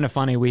 Yeah, it's kind of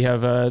funny. We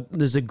have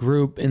there's a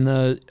group in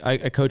I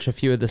coach a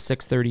few of the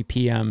 6:30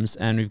 PMs,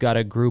 and we've got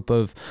a group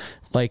of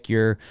like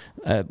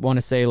want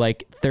to say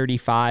like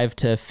 35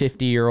 to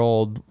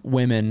 50-year-old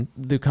women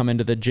who come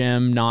into the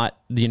gym, not,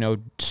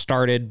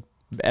 started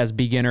as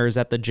beginners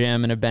at the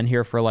gym and have been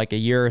here for like a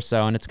year or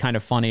so. And it's kind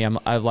of funny.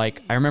 I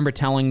remember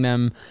telling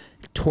them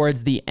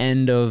towards the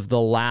end of the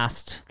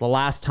last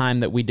time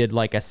that we did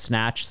like a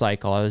snatch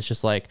cycle, I was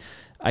just like,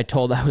 I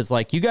was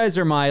like, you guys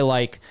are my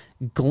like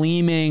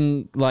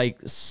gleaming, like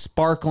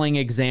sparkling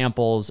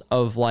examples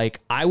of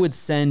like, I would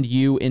send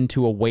you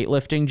into a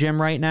weightlifting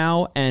gym right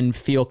now and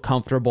feel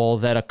comfortable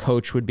that a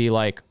coach would be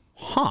like,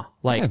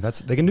 like, yeah,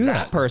 they can do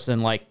that.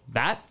 Person, like,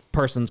 that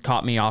person's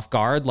caught me off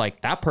guard. Like,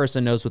 that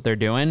person knows what they're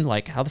doing.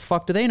 Like, how the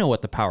fuck do they know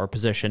what the power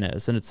position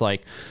is? And it's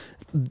like,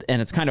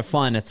 and it's kind of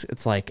fun.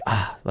 It's like,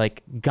 I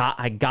got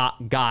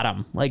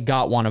him, like,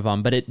 got one of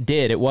them. But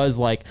it was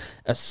like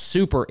a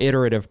super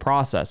iterative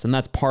process. And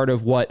that's part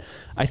of what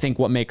I think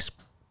what makes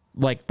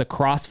like the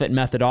CrossFit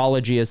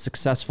methodology as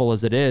successful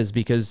as it is,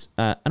 because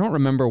I don't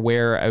remember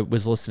where I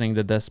was listening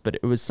to this, but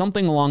it was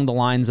something along the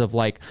lines of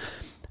like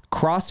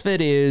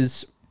CrossFit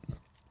is,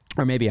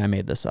 or maybe I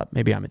made this up.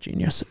 Maybe I'm a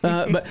genius,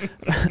 but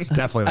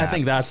definitely that. I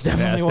think that's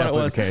definitely what it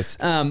was. The case.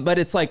 But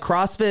it's like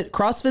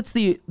CrossFit's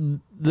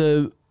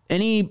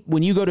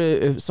when you go to,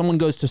 if someone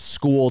goes to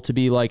school to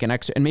be like an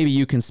and maybe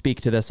you can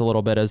speak to this a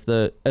little bit as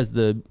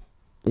the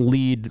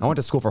lead. I went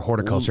to school for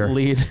horticulture.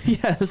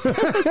 Yes,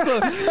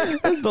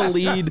 as the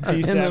lead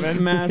D7 in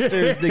the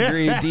master's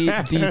degree,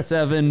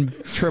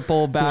 D7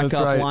 triple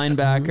backup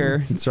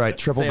linebacker. That's right,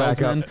 triple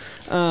salesman.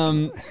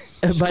 backup.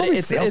 But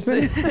it's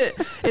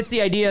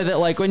the idea that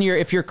like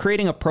if you're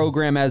creating a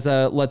program as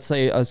let's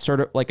say a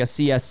sort of like a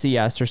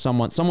CSCS or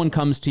someone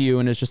comes to you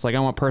and is just like, I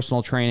want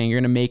personal training. You're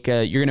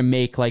gonna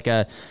make like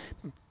a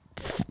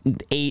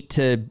 8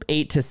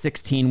 to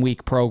 16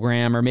 week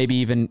program, or maybe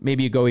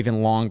you go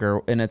even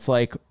longer, and it's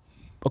like,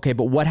 okay,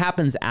 but what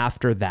happens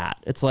after that?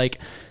 It's like,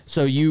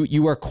 so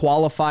you are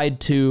qualified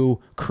to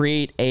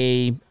create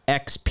a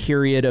X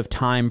period of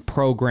time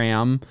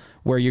program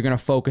where you're going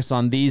to focus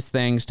on these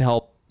things to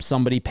help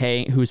somebody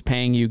who's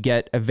paying you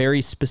get a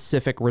very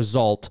specific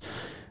result.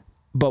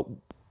 But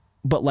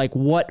like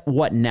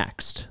what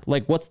next?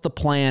 Like, what's the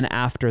plan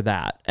after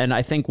that? And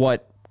I think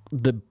what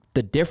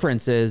the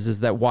difference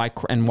is that why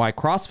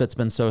CrossFit's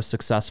been so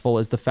successful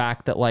is the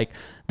fact that like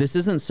this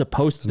isn't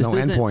supposed to. There's no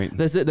end point.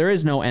 There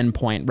is no end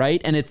point,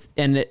 right? And it's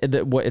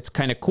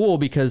kind of cool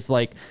because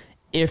like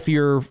if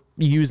you're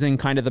using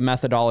kind of the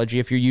methodology,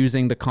 if you're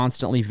using the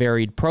constantly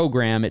varied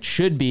program, it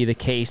should be the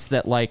case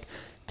that like,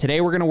 today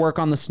we're going to work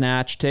on the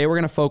snatch. Today we're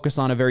going to focus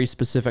on a very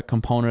specific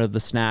component of the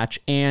snatch.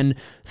 And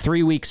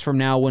 3 weeks from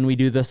now, when we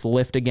do this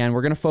lift again,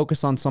 we're going to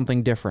focus on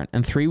something different.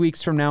 And 3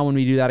 weeks from now, when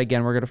we do that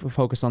again, we're going to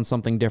focus on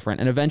something different.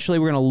 And eventually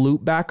we're going to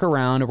loop back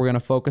around and we're going to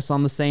focus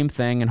on the same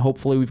thing. And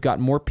hopefully we've got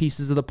more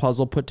pieces of the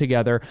puzzle put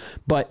together.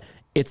 But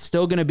it's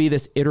still going to be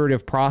this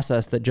iterative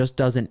process that just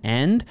doesn't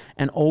end.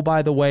 And oh,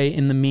 by the way,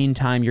 in the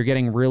meantime, you're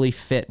getting really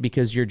fit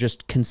because you're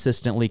just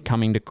consistently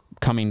coming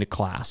to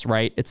class,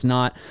 right?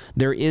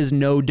 There is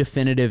no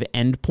definitive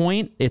end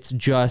point. It's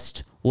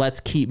just,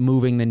 let's keep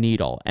moving the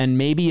needle. And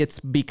maybe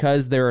it's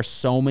because there are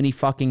so many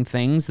fucking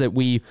things that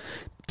we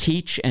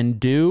teach and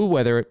do,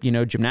 whether,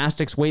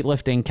 gymnastics,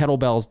 weightlifting,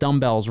 kettlebells,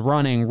 dumbbells,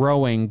 running,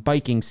 rowing,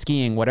 biking,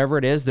 skiing, whatever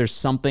it is, there's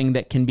something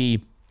that can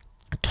be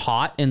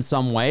taught in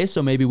some way.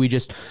 So maybe we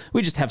just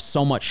have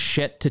so much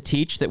shit to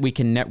teach that we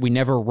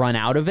never run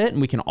out of it,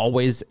 and we can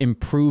always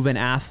improve an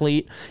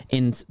athlete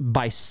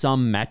by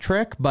some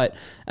metric. But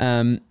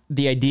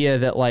the idea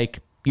that like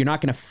you're not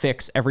going to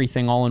fix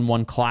everything all in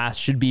one class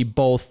should be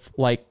both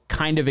like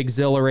kind of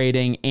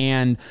exhilarating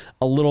and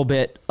a little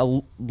bit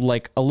of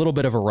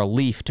a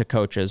relief to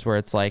coaches, where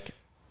it's like,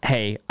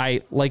 hey,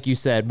 like you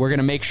said, we're going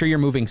to make sure you're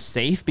moving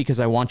safe because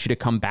I want you to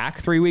come back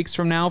 3 weeks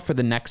from now for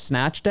the next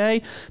snatch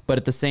day. But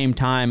at the same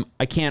time,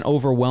 I can't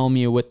overwhelm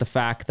you with the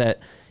fact that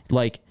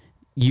like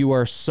you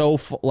are so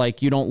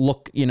like, you don't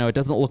look, it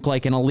doesn't look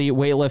like an elite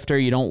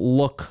weightlifter. You don't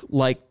look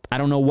like, I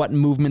don't know what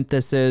movement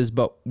this is,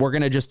 but we're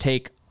going to just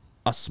take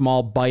a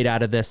small bite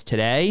out of this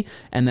today,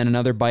 and then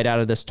another bite out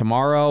of this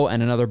tomorrow,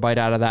 and another bite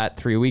out of that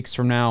 3 weeks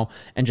from now,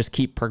 and just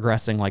keep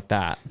progressing like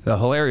that. The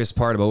hilarious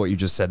part about what you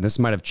just said, and this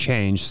might have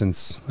changed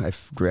since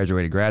I've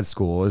graduated grad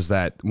school, is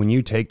that when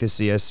you take the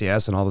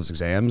CSCS and all those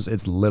exams,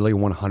 it's literally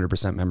 100%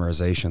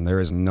 memorization. There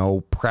is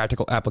no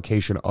practical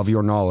application of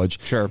your knowledge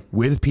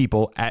with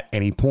people at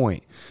any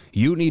point.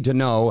 You need to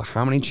know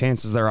how many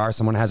chances there are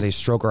someone has a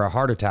stroke or a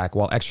heart attack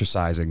while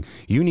exercising.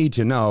 You need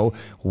to know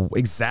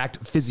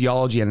exact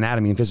physiology and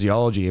anatomy and physiology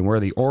and where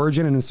the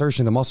origin and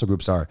insertion of muscle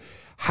groups are.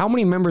 How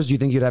many members do you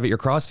think you'd have at your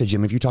CrossFit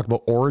gym if you talk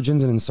about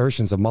origins and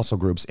insertions of muscle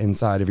groups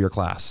inside of your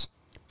class?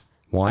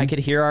 One? I could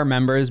hear our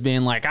members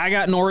being like, I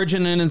got an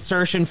origin and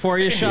insertion for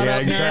you. Shut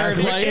up,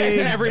 exactly. nerd. Like,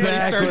 everybody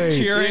starts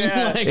cheering.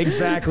 Yeah. Like,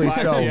 exactly.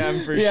 So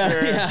for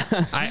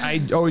sure. I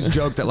always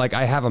joke that like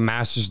I have a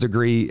master's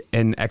degree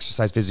in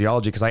exercise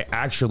physiology because I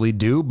actually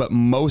do, but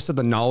most of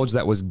the knowledge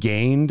that was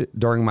gained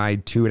during my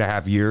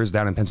 2.5 years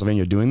down in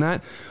Pennsylvania doing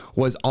that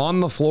was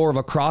on the floor of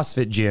a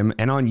CrossFit gym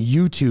and on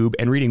YouTube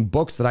and reading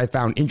books that I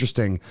found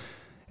interesting.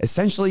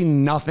 Essentially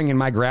nothing in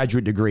my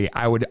graduate degree,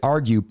 I would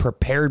argue,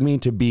 prepared me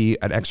to be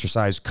an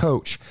exercise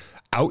coach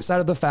outside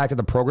of the fact that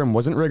the program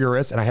wasn't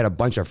rigorous and I had a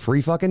bunch of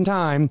free fucking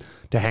time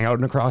to hang out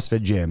in a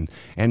CrossFit gym.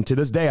 And to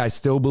this day, I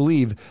still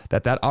believe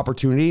that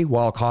opportunity,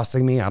 while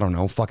costing me, I don't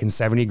know, fucking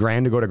 70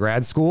 grand to go to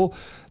grad school,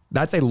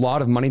 that's a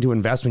lot of money to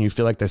invest when you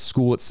feel like the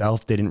school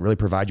itself didn't really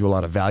provide you a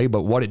lot of value.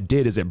 But what it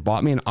did is it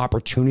bought me an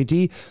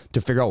opportunity to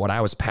figure out what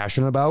I was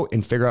passionate about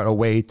and figure out a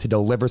way to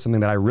deliver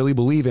something that I really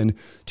believe in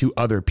to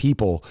other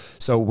people.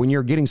 So when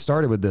you're getting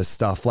started with this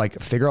stuff, like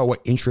figure out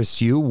what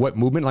interests you, what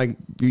movement, like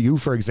you,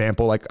 for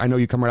example, like I know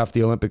you come right off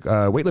the Olympic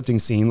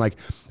weightlifting scene. Like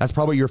that's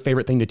probably your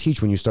favorite thing to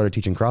teach when you started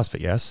teaching CrossFit.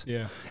 Yes.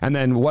 Yeah. And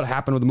then what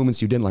happened with the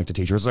movements you didn't like to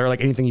teach? Was there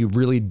like anything you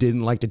really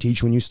didn't like to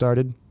teach when you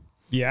started?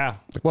 Yeah.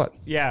 Like what?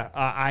 Yeah.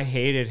 I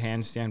hated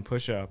handstand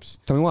push-ups.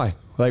 Tell me why.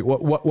 Like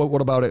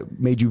what about it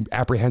made you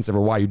apprehensive,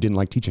 or why you didn't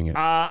like teaching it?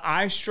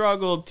 I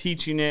struggled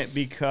teaching it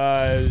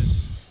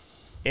because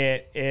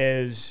it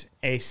is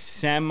a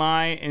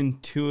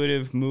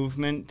semi-intuitive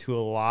movement to a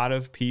lot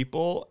of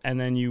people, and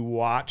then you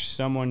watch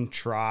someone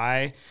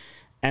try,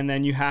 and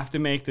then you have to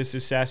make this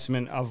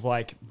assessment of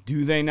like,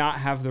 do they not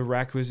have the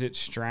requisite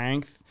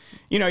strength?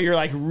 You know, you're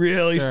like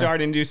really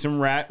starting to do some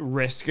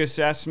risk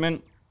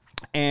assessment,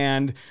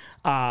 and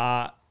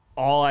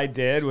all I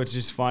did, which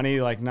is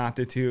funny, like not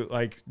to toot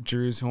like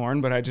Drew's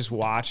horn, but I just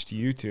watched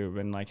YouTube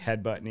and like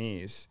headbutt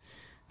knees.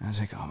 And I was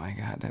like, oh my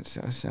God, that's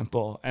so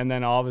simple. And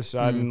then all of a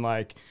sudden,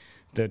 like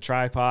the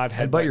tripod,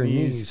 headbutt your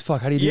knees.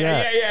 Fuck, how do you do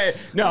that? Yeah.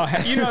 No,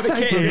 you know, the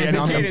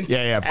cadence.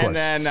 Yeah, of course.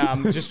 And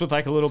then just with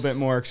like a little bit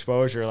more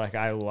exposure, like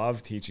I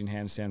love teaching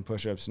handstand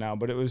push-ups now,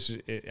 but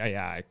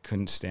I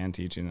couldn't stand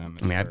teaching them.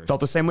 I mean, I felt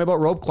the same way about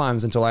rope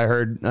climbs until I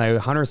heard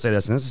Hunter say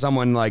this. And this is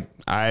someone like,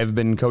 I've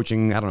been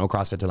coaching, I don't know,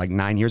 CrossFit to like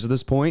 9 years at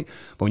this point.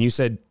 But when you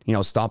said, you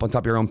know, stomp on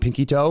top of your own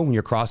pinky toe when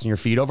you're crossing your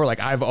feet over, like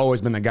I've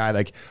always been the guy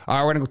like, all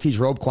right, we're gonna go teach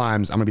rope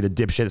climbs. I'm gonna be the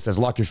dipshit that says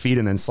lock your feet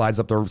and then slides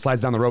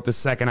down the rope the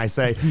second I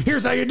say,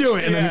 here's how you do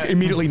it, and then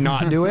immediately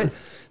not do it.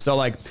 So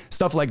like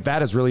stuff like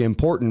that is really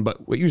important.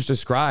 But what you just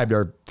described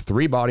are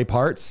 3 body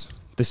parts,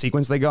 the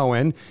sequence they go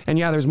in. And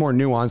yeah, there's more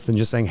nuance than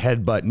just saying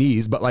head, butt,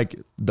 knees, but like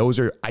those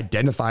are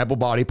identifiable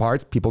body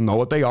parts. People know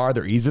what they are.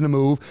 They're easy to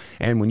move.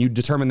 And when you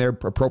determine they're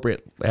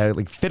appropriate,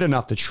 like fit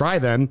enough to try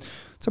them,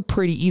 it's a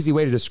pretty easy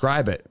way to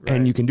describe it. Right.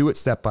 And you can do it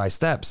step by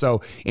step.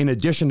 So in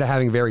addition to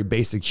having very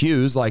basic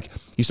cues, like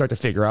you start to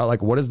figure out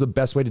like, what is the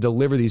best way to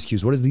deliver these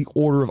cues? What is the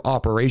order of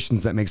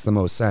operations that makes the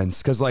most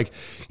sense? Cause like,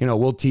 you know,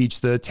 we'll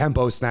teach the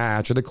tempo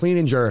snatch or the clean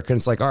and jerk. And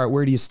it's like, all right,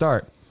 where do you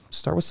start?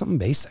 Start with something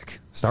basic.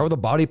 Start with a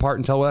body part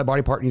and tell where that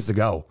body part needs to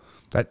go.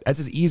 That's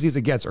as easy as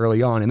it gets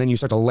early on. And then you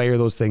start to layer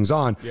those things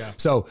on. Yeah.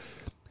 So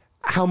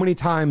how many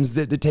times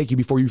did it take you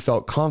before you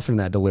felt confident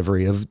in that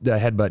delivery of the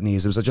headbutt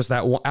knees? Was it just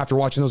that after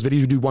watching those videos,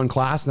 you do one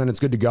class and then it's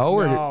good to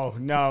go?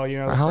 No. You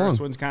know, the first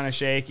one's kind of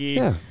shaky.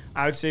 Yeah.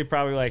 I would say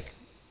probably like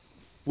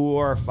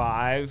 4 or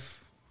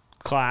 5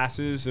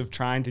 classes of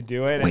trying to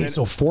do it. Wait,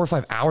 so 4 or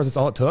 5 hours, that's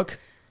all it took?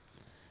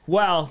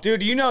 Well,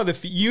 dude,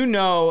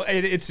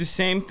 it's the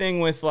same thing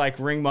with like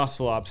ring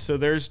muscle ups. So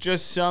there's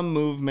just some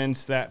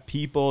movements that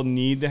people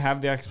need to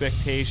have the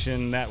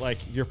expectation that like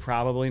you're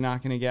probably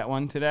not going to get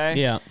one today.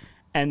 Yeah.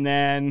 And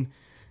then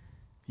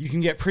you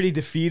can get pretty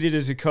defeated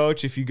as a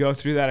coach if you go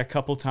through that a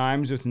couple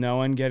times with no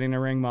one getting a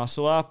ring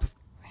muscle up,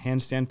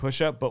 handstand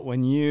push up. But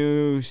when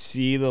you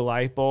see the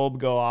light bulb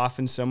go off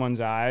in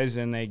someone's eyes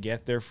and they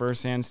get their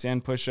first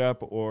handstand push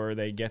up or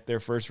they get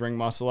their first ring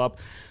muscle up,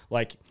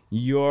 like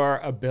your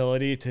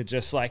ability to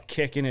just like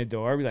kick in a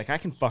door, be like, I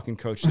can fucking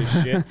coach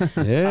this shit.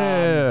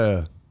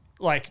 Yeah.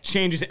 Like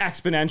changes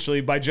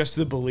exponentially by just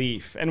the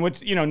belief. And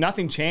what's, you know,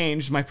 nothing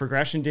changed. My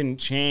progression didn't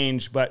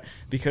change, but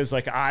because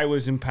like I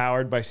was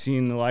empowered by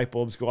seeing the light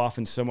bulbs go off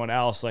in someone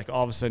else, like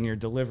all of a sudden your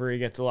delivery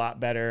gets a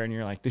lot better and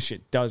you're like, this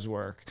shit does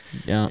work.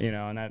 Yeah. You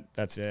know, and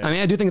that's it. I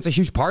mean, I do think it's a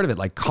huge part of it,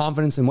 like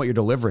confidence in what you're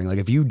delivering. Like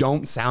if you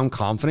don't sound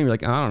confident, you're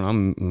like, I don't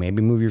know,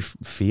 maybe move your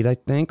feet, I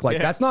think. Like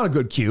that's not a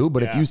good cue.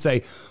 But if you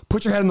say,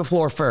 put your head on the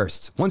floor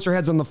first. Once your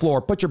head's on the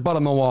floor, put your butt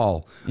on the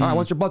wall. All right,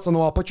 once your butt's on the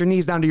wall, put your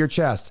knees down to your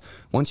chest.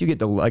 Once you get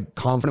to like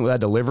confident with that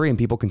delivery and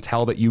people can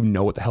tell that you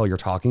know what the hell you're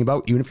talking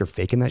about, even if you're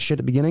faking that shit at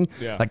the beginning,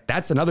 like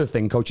that's another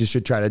thing coaches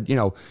should try to, you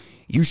know,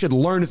 you should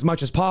learn as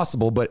much as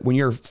possible, but when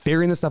you're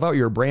figuring this stuff out,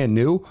 you're brand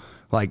new,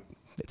 like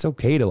it's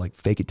okay to like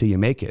fake it till you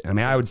make it. I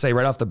mean, I would say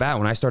right off the bat,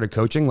 when I started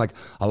coaching, like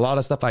a lot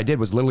of stuff I did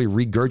was literally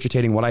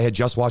regurgitating what I had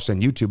just watched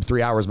on YouTube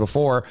 3 hours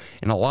before,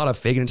 and a lot of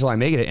faking until I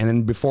made it. And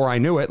then before I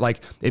knew it,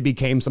 like it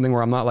became something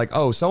where I'm not like,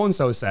 oh,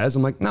 so-and-so says,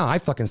 I'm like, no, I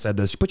fucking said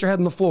this. Put your head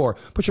on the floor,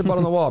 put your butt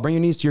on the wall, bring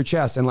your knees to your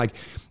chest. And like,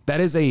 that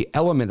is a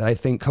element that I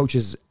think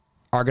coaches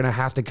are going to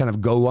have to kind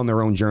of go on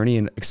their own journey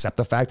and accept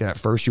the fact that at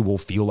first you will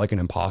feel like an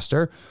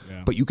imposter,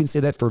 but you can say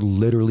that for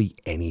literally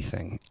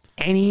anything.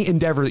 Any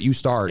endeavor that you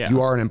start,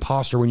 you are an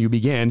imposter when you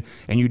begin,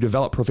 and you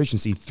develop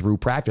proficiency through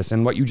practice.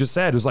 And what you just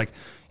said was like,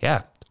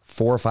 4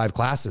 or 5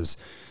 classes.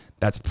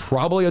 That's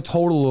probably a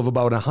total of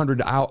about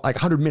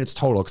 100 minutes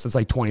total, because it's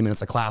like 20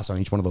 minutes a class on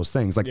each one of those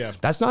things. Like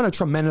that's not a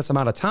tremendous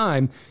amount of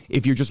time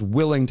if you're just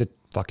willing to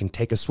fucking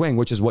take a swing,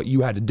 which is what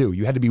you had to do.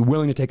 You had to be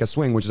willing to take a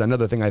swing, which is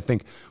another thing I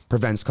think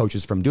prevents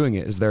coaches from doing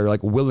it, is they're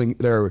like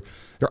their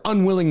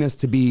unwillingness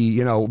to be,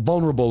 you know,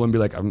 vulnerable and be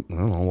like, I don't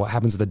know what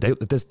happens the day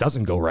that this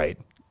doesn't go right.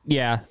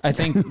 Yeah, I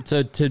think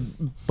to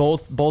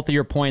both of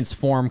your points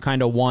form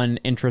kind of one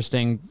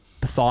interesting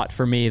thought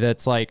for me.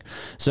 That's like,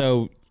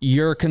 so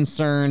you're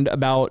concerned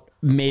about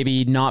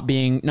maybe not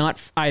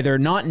either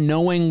not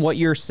knowing what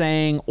you're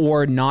saying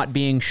or not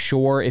being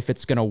sure if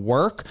it's going to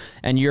work.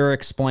 And you're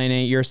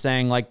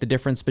saying like the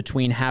difference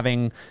between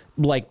having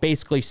like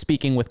basically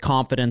speaking with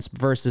confidence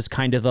versus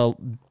kind of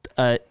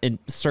a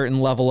certain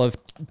level of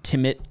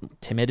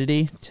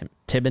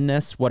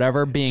timidness,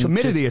 whatever.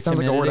 Timidity. It sounds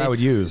like a word I would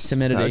use.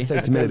 Timidity. I'd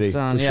say timidity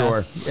for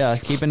sure. Yeah,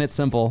 keeping it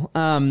simple.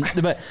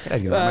 But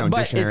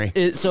dictionary.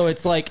 So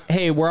it's like,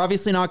 hey, we're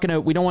obviously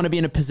we don't want to be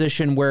in a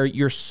position where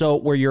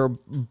you're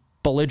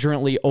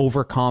belligerently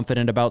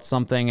overconfident about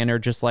something and are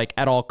just like,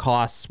 at all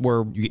costs,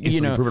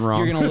 proven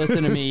wrong. You're gonna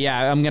listen to me.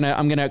 Yeah, I'm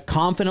gonna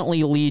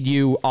confidently lead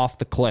you off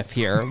the cliff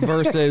here.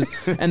 Versus,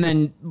 and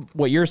then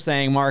what you're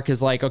saying, Mark,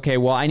 is like, okay,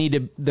 well,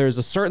 there's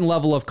a certain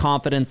level of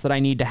confidence that I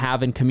need to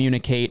have and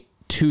communicate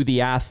to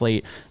the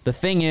athlete. The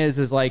thing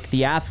is like,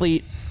 the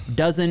athlete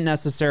doesn't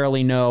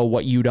necessarily know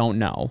what you don't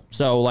know.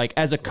 So like,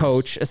 as a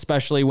coach,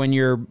 especially when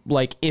you're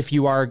like, if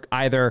you are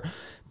either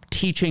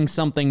teaching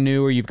something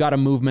new or you've got a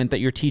movement that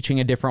you're teaching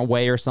a different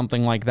way or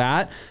something like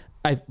that.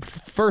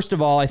 First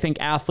of all, I think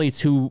athletes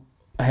who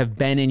have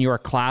been in your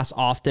class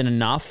often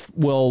enough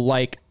will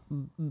like,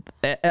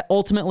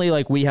 ultimately,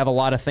 like, we have a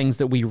lot of things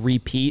that we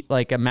repeat.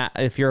 Like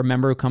if you're a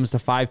member who comes to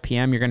 5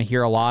 p.m., you're going to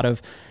hear a lot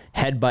of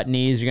headbutt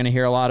knees. You're going to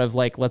hear a lot of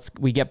like,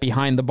 we get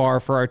behind the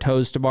bar for our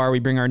toes to bar. We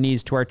bring our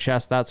knees to our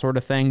chest, that sort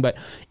of thing. But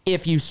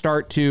if you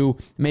start to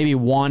maybe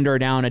wander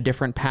down a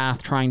different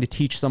path, trying to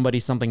teach somebody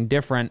something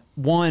different,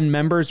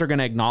 members are going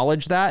to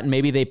acknowledge that. And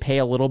maybe they pay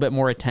a little bit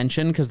more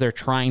attention because they're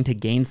trying to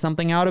gain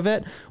something out of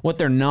it. What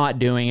they're not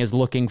doing is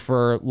looking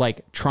for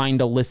like trying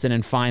to listen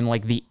and find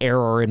like the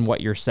error in what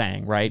you're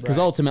saying. Right. Because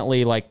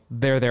ultimately, like,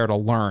 they're there to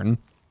learn,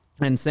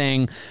 and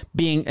speaking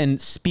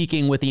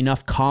with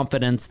enough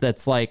confidence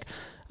that's like,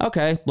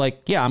 okay,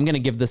 like, yeah, I'm going to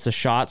give this a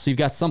shot. So you've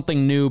got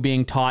something new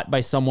being taught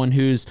by someone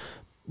who's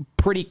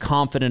pretty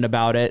confident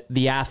about it.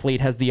 The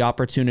athlete has the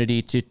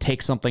opportunity to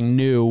take something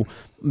new,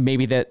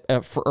 maybe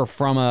that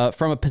from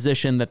a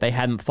position that they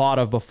hadn't thought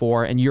of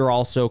before. And you're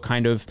also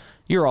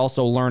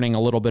learning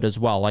a little bit as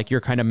well. Like,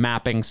 you're kind of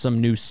mapping some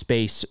new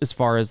space as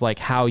far as like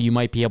how you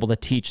might be able to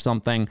teach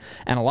something.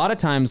 And a lot of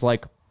times,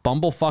 like,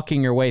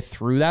 bumblefucking your way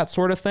through that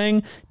sort of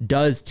thing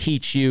does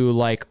teach you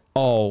like,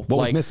 what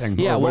was missing?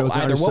 Yeah, what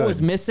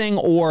was missing,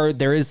 or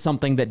there is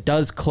something that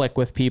does click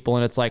with people,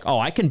 and it's like,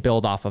 I can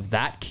build off of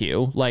that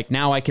cue. Like,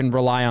 now I can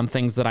rely on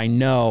things that I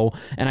know,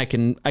 and I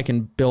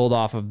can build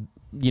off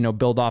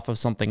of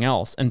something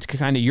else. And to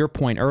kind of your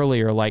point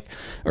earlier, like,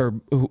 or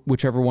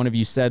whichever one of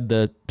you said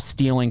the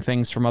stealing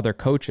things from other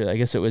coaches, I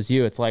guess it was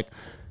you. It's like,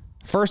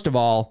 first of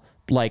all,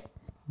 like,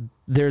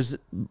 there's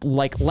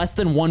like less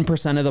than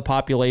 1% of the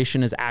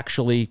population is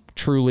actually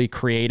truly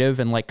creative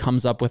and like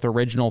comes up with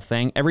original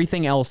thing.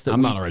 Everything else that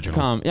I'm not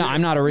original.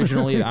 I'm not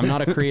original either. I'm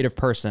not a creative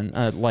person.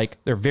 Like,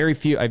 there are very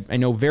few. I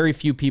know very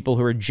few people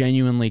who are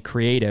genuinely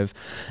creative,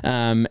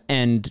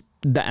 and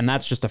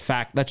that's just a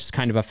fact. That's just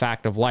kind of a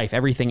fact of life.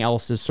 Everything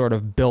else is sort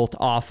of built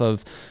off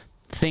of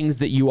things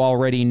that you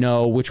already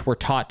know, which were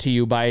taught to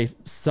you by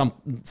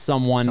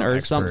someone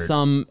or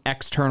some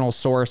external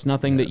source,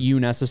 nothing that you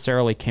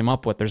necessarily came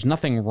up with. There's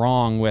nothing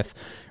wrong with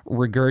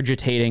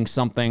regurgitating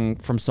something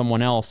from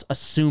someone else,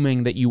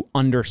 assuming that you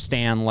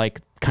understand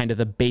like kind of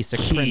the basic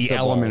key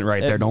element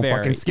right there. Don't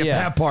fucking skip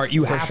that part.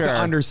 You have to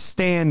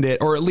understand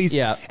it, or at least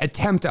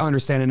attempt to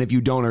understand it. And if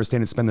you don't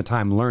understand it, spend the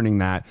time learning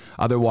that.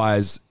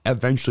 Otherwise,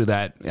 eventually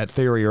that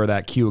theory or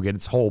that cue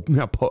gets a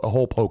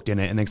hole poked in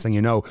it, and next thing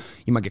you know,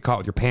 you might get caught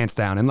with your pants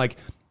down. And like,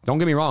 don't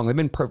get me wrong, there've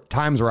been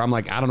times where I'm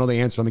like, I don't know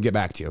the answer, let me get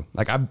back to you.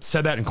 Like, I've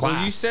said that in class.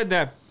 Well, you said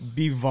that,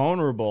 be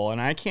vulnerable,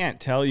 and I can't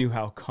tell you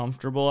how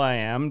comfortable I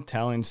am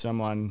telling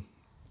someone,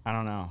 I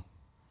don't know.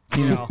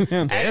 You know,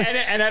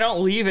 and I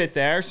don't leave it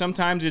there.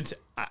 Sometimes it's,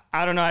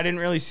 I don't know, I didn't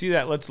really see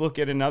that. Let's look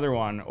at another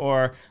one.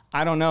 Or,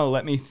 I don't know,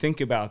 let me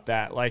think about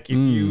that. Like, if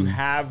you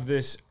have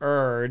this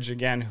urge,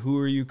 again, who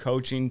are you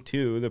coaching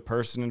to? The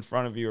person in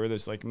front of you, or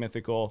this like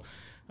mythical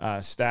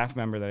staff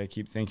member that I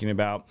keep thinking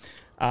about.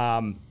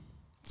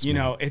 You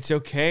know, it's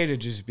okay to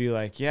just be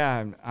like,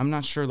 yeah, I'm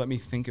not sure. Let me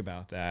think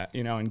about that,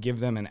 you know, and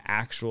give them an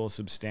actual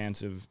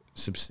substantive.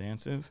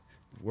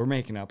 We're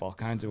making up all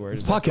kinds of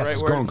words. This podcast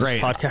is going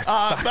great. This podcast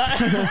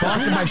sucks.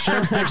 Sponsored by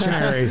Sherp's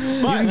Dictionary.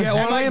 You can get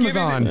one on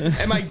Amazon.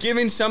 Am I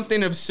giving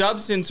something of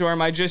substance, or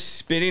am I just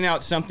spitting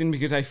out something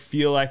because I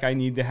feel like I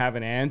need to have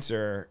an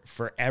answer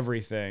for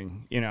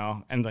everything, you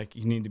know? And like,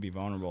 you need to be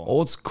vulnerable. Well,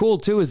 what's cool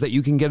too is that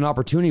you can get an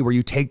opportunity where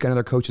you take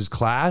another coach's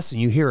class and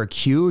you hear a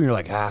cue and you're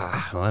like,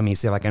 let me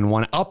see if I can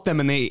one up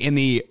them in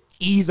the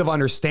ease of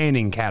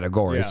understanding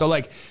category. Yeah. So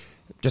like,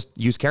 just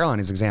use Caroline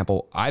as an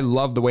example. I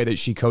love the way that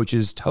she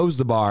coaches toes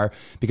to bar,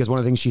 because one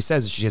of the things she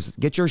says is she says,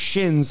 get your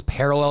shins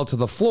parallel to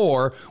the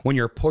floor when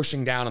you're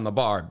pushing down on the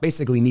bar,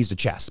 basically knees to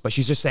chest, but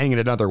she's just saying it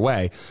another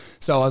way.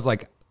 So I was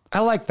like, I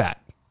like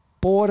that.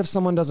 But what if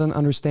someone doesn't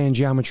understand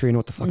geometry and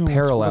what the fuck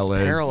parallel is?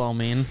 What's parallel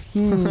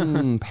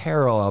mean?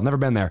 Parallel. Never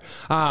been there.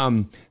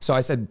 So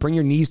I said, bring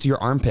your knees to your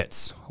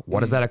armpits. What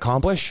does that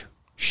accomplish?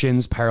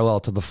 Shins parallel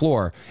to the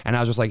floor. And I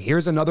was just like,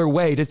 here's another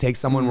way to take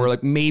someone where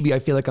like, maybe I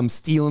feel like I'm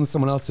stealing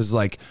someone else's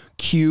like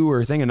cue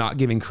or thing and not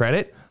giving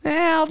credit.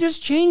 I'll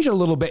just change it a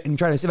little bit and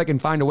try to see if I can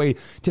find a way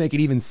to make it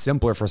even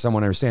simpler for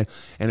someone to understand.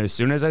 And as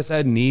soon as I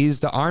said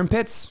knees to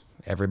armpits,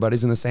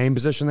 Everybody's in the same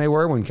position they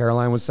were when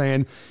Caroline was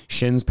saying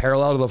shins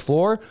parallel to the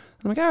floor.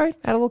 I'm like, all right,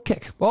 add a little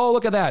kick. Oh,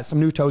 look at that. Some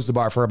new toes to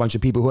bar for a bunch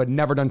of people who had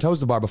never done toes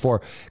to bar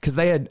before, because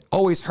they had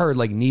always heard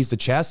like knees to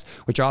chest,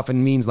 which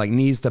often means like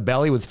knees to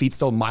belly with feet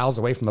still miles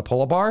away from the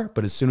pull-up bar.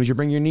 But as soon as you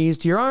bring your knees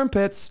to your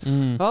armpits,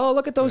 oh,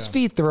 look at those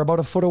feet. They're about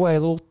a foot away. A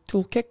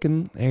little kick,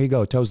 and there you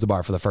go, toes to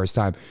bar for the first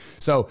time.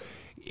 So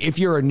if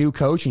you're a new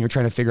coach and you're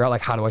trying to figure out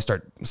like, how do I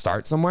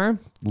start somewhere,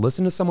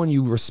 listen to someone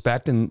you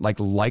respect and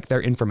like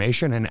their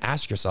information and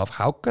ask yourself,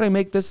 how could I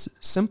make this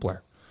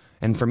simpler?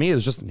 And for me, it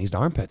was just knees to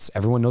armpits.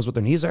 Everyone knows what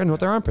their knees are and what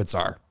their armpits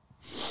are.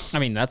 I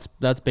mean, that's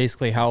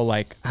basically how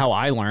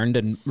I learned,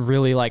 and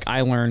really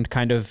I learned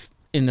kind of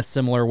in the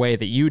similar way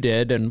that you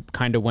did, and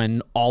kind of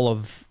when all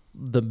of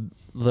the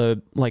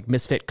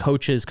Misfit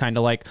coaches kind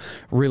of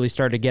really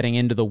started getting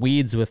into the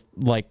weeds with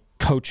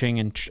coaching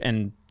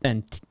and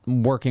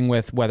working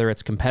with, whether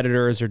it's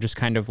competitors or just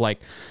kind of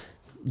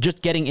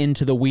just getting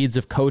into the weeds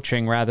of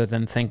coaching rather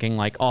than thinking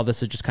oh,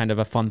 this is just kind of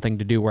a fun thing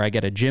to do where I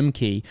get a gym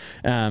key.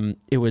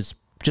 It was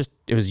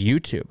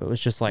YouTube. It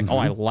was just oh,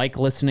 I like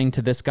listening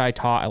to this guy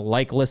talk. I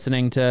like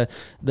listening to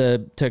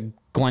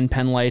Glenn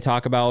Penlay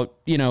talk about,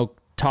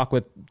 talk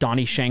with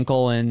Donnie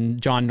Schenkel and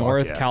John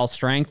North, Cal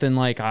Strength. And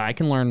I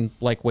can learn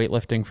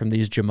weightlifting from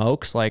these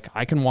gymokes.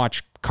 I can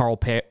watch Carl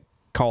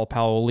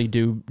Paoli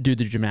do the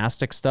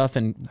gymnastic stuff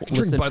and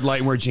drink Bud Light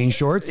and wear jean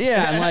shorts.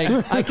 Yeah,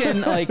 and I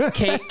can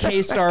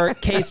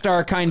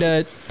K-Star kind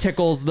of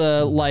tickles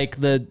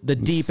the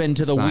deep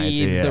into the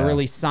weeds, the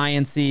really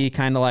sciencey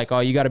kind of oh,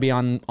 you got to be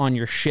on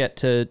your shit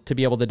to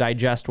be able to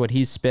digest what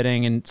he's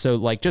spitting. And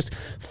so just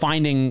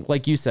finding,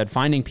 like you said,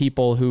 finding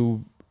people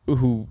who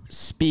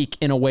speak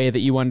in a way that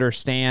you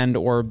understand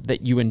or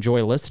that you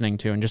enjoy listening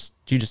to, and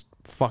you just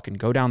fucking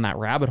go down that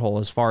rabbit hole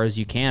as far as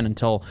you can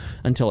until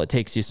it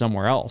takes you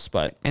somewhere else.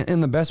 But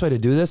and the best way to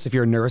do this, if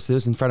you're nervous to do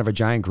this in front of a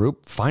giant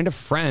group, find a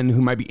friend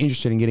who might be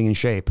interested in getting in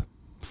shape.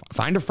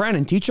 Find a friend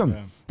and teach them.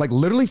 Yeah.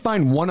 Literally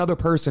find one other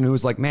person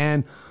who's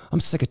man, I'm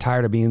sick and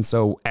tired of being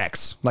so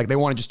X. They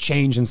want to just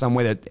change in some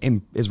way that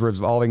is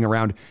revolving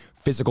around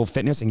physical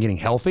fitness and getting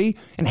healthy,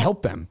 and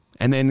help them.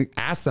 And then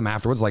ask them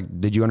afterwards,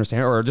 did you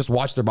understand? Or just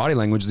watch their body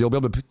language. They'll be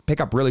able to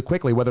pick up really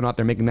quickly whether or not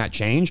they're making that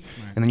change.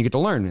 Right. And then you get to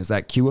learn, is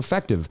that cue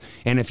effective?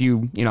 And if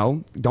you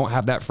don't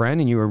have that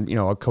friend and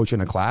you're, a coach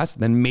in a class,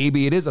 then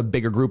maybe it is a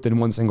bigger group than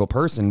one single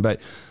person,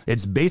 but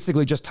it's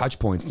basically just touch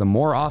points. The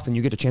more often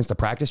you get a chance to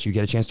practice, you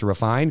get a chance to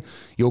refine,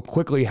 you'll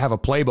quickly have a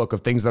playbook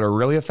of things that are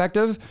really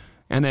effective,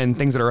 and then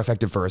things that are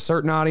effective for a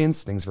certain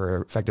audience, things that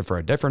are effective for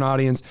a different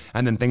audience,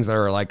 and then things that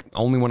are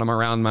only when I'm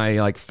around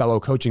my fellow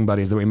coaching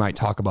buddies that we might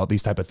talk about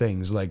these type of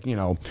things,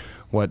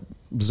 what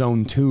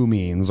zone 2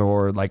 means,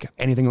 or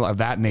anything of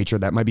that nature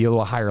that might be a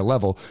little higher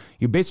level.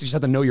 You basically just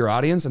have to know your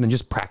audience and then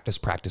just practice,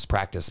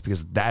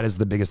 because that is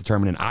the biggest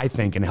determinant, I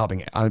think, in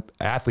helping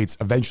athletes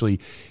eventually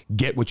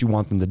get what you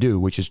want them to do,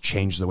 which is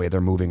change the way they're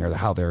moving or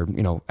how they're,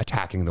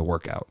 attacking the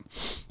workout.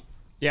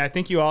 Yeah, I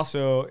think you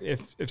also,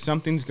 if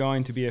something's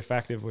going to be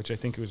effective, which I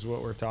think was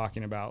what we're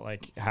talking about,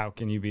 how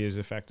can you be as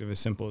effective, as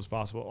simple as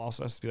possible, it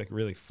also has to be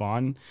really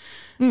fun.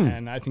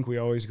 And I think we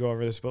always go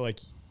over this,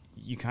 but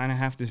you kind of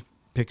have to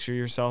picture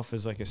yourself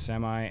as a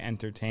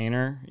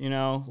semi-entertainer,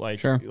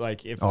 Sure.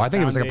 If I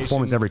think it was a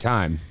performance every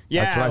time.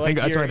 Yeah, that's what I think.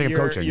 That's what I think of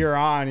coaching. You're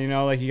on, you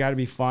got to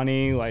be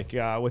funny.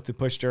 With the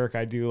push jerk,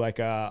 I do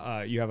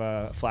you have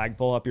a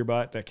flagpole up your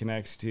butt that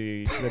connects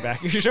to the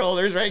back of your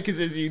shoulders, right? Because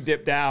as you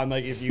dip down,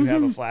 if you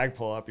have a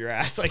flagpole up your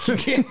ass, you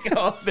can't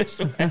go this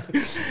way,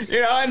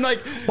 and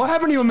what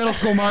happened to you in middle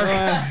school, Mark?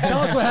 Tell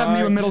us what happened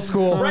to you in middle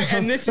school. Right,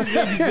 and this is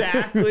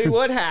exactly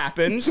what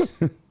happens.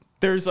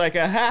 There's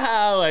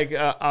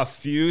a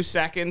few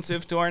seconds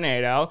of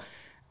tornado,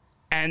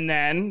 and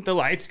then the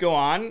lights go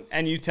on,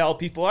 and you tell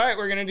people, all right,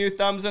 we're going to do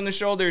thumbs on the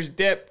shoulders,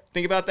 dip.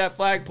 Think about that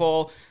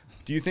flagpole.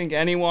 Do you think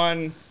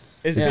anyone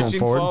is pitching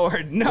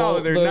forward? No,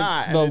 they're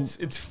not.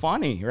 It's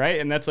funny, right?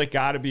 And that's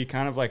got to be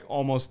kind of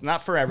almost,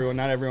 not for everyone.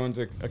 Not everyone's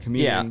a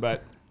comedian,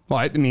 but... Well,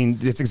 I mean,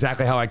 it's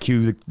exactly how I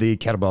cue the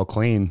kettlebell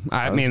clean.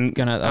 I'm going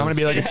to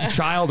be a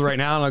child right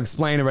now, and I'll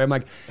explain it. Right?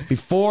 I'm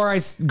before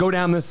I go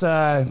down this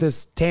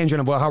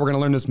tangent of how we're going to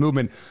learn this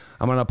movement,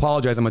 I'm going to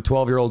apologize. I'm a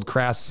 12-year-old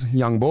crass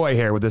young boy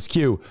here with this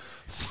cue.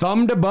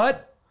 Thumb to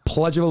butt,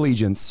 Pledge of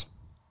Allegiance.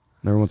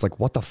 And everyone's like,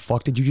 what the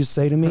fuck did you just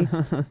say to me?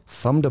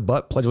 Thumb to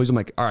butt, Pledge of Allegiance. I'm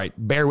like, all right,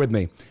 bear with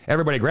me.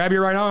 Everybody grab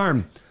your right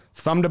arm.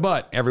 Thumb to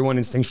butt. Everyone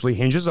instinctually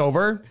hinges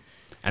over.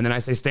 And then I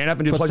say, stand up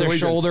and do Pledge of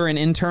Allegiance. Shoulder in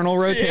internal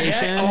rotation.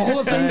 Yeah,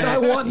 all the things I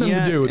want them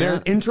to do.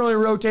 They're internally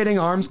rotating,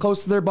 arms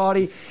close to their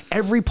body.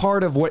 Every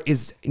part of what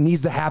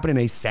needs to happen in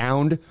a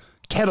sound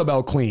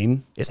kettlebell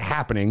clean is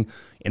happening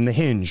in the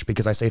hinge,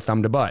 because I say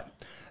thumb to butt.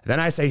 Then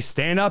I say,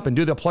 stand up and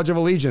do the Pledge of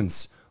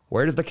Allegiance.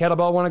 Where does the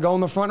kettlebell want to go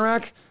in the front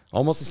rack?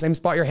 Almost the same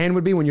spot your hand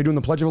would be when you're doing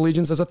the Pledge of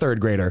Allegiance as a third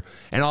grader.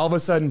 And all of a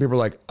sudden, people are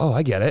like, oh,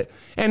 I get it.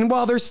 And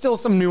while there's still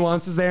some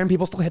nuances there and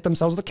people still hit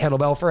themselves with a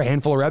kettlebell for a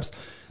handful of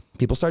reps,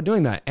 people start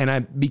doing that.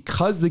 And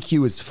because the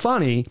cue is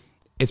funny,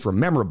 it's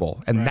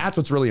memorable. And that's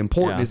what's really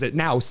important is it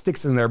now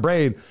sticks in their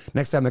brain.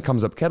 Next time that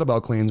comes up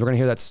kettlebell cleans, we're going to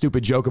hear that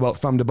stupid joke about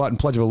thumb to butt and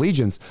Pledge of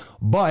Allegiance,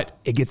 but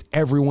it gets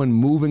everyone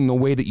moving the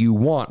way that you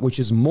want, which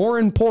is more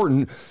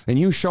important than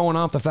you showing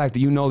off the fact that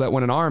you know that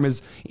when an arm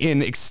is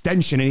in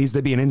extension, it needs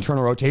to be an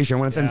internal rotation.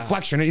 When it's in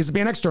flexion, it needs to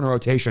be an external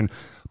rotation.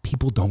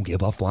 People don't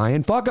give a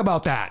flying fuck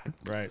about that.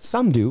 Right.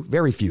 Some do,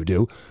 very few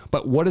do.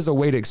 But what is a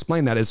way to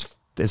explain that is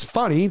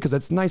funny, because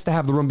it's nice to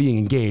have the room being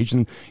engaged,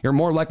 and you're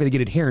more likely to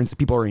get adherence if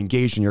people are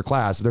engaged in your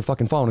class. If they're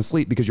fucking falling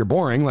asleep because you're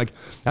boring, like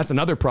that's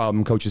another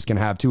problem coaches can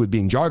have too with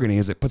being jargony,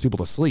 is it puts people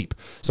to sleep.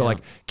 So like,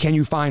 can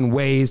you find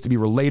ways to be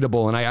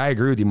relatable? And I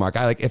agree with you, Mark.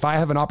 If I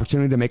have an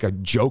opportunity to make a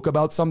joke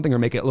about something or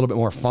make it a little bit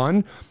more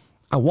fun,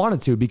 I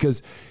wanted to,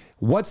 because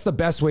what's the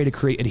best way to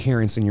create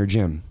adherence in your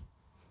gym?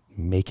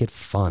 Make it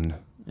fun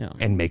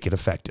and make it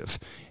effective.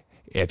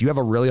 If you have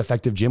a really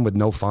effective gym with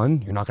no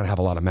fun, you're not going to have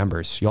a lot of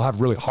members. You'll have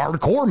really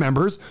hardcore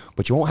members,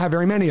 but you won't have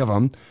very many of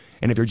them.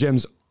 And if your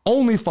gym's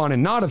only fun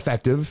and not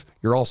effective,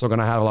 you're also going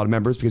to have a lot of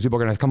members, because people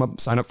are going to come up,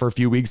 sign up for a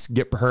few weeks,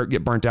 get hurt,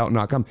 get burnt out, and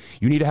not come.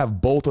 You need to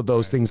have both of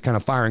those things kind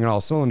of firing on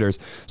all cylinders.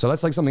 So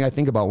that's like something I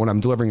think about when I'm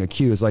delivering a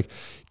cue, is like,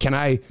 can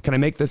I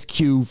make this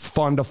cue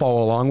fun to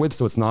follow along with?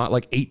 So it's not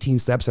like 18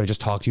 steps and I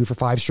just talk to you for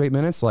 5 straight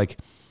minutes. Like,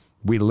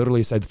 we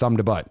literally said thumb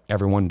to butt.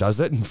 Everyone does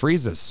it and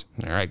freezes.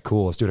 All right,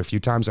 cool. Let's do it a few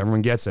times so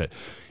everyone gets it.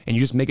 And you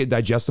just make it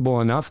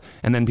digestible enough.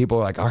 And then people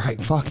are like, all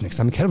right, fuck, next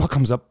time the kettlebell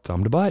comes up,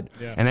 thumb to butt.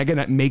 Yeah. And again,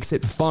 that makes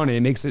it fun.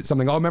 It makes it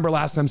something, oh, remember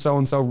last time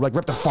so-and-so like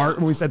ripped a fart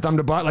when we said thumb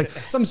to butt? Like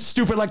something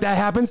stupid like that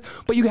happens.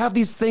 But you have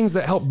these things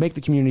that help make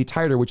the community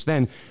tighter, which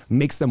then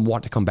makes them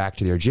want to come back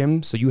to their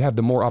gym. So you have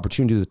the more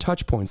opportunity to the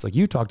touch points like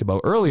you talked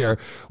about earlier,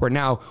 where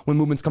now when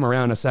movements come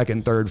around a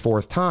second, third,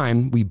 fourth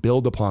time, we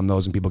build upon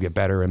those and people get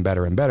better and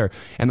better and better.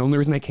 And the only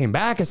reason they came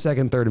back a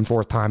second, third, and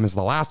fourth time is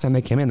the last time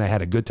they came in, they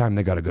had a good time,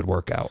 they got a good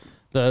workout.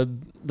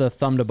 The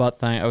thumb to butt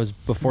thing,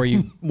 before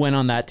you went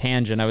on that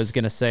tangent, I was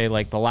going to say,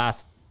 like, the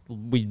last,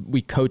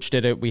 we coached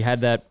it, we had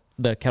the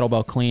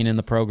kettlebell clean in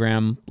the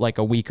program like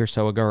a week or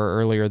so ago, or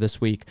earlier this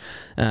week.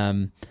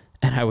 And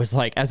I was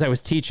like, as I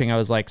was teaching, I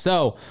was like,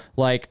 so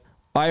like,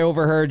 I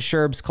overheard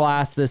Sherb's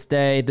class this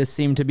day. This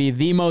seemed to be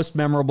the most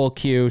memorable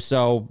cue.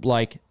 So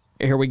like,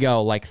 here we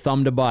go, like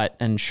thumb to butt,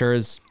 and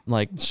Sher's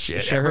like,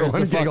 Sher's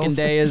the fucking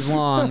day is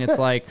long. It's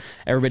like,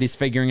 everybody's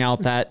figuring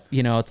out that,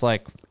 it's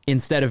like,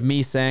 instead of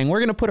me saying, we're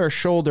going to put our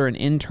shoulder in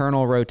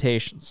internal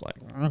rotations, like,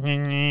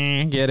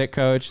 get it,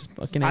 coach?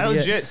 Fucking I idiot.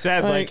 legit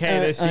said, like, hey,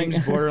 this seems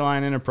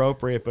borderline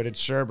inappropriate, but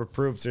it's Sherb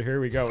approved, so here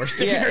we go. We're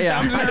sticking our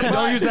thumbs in our butt.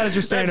 Don't use that as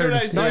your standard.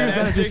 Don't use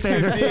that as your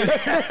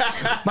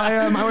standard.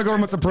 My way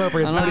going what's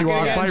appropriate. It's pretty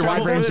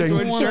wide-ranging.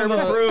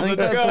 I think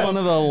that's one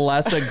of the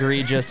less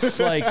egregious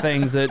like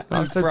things that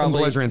I've said some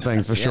belligerent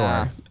things for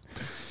sure.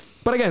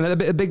 But again,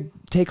 a big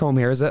take home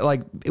here is that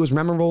like it was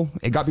memorable.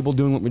 It got people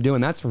doing what we're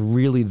doing. That's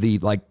really the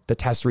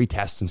test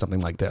retest in something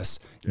like this.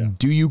 Yeah.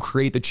 Do you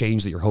create the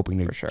change that you're hoping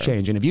to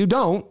change? And if you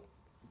don't,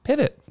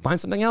 pivot, find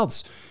something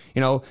else.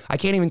 I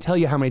can't even tell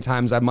you how many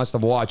times I must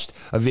have watched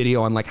a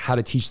video on like how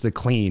to teach the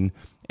clean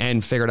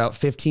and figured out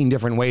 15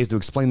 different ways to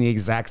explain the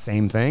exact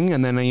same thing.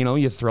 And then,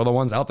 you throw the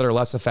ones out that are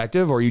less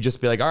effective, or you just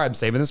be like, all right, I'm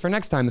saving this for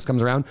next time this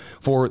comes around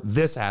for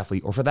this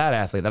athlete or for that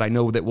athlete that I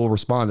know that will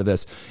respond to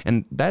this.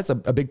 And that's a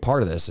big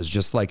part of this, is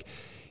just like,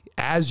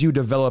 as you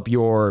develop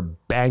your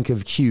bank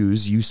of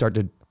cues, you start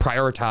to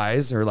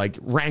prioritize or like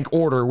rank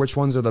order which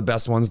ones are the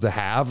best ones to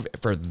have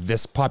for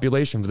this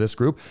population, for this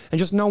group, and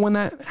just know when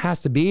that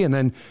has to be. And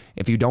then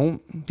if you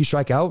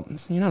strike out,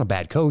 you're not a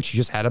bad coach.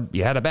 You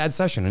had a bad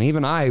session. And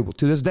even I,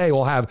 to this day,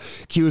 will have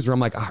cues where I'm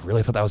like, I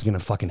really thought that was going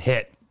to fucking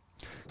hit.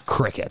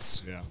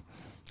 Crickets. Yeah.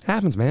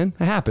 Happens, man.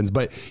 It happens.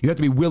 But you have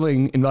to be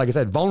willing and, like I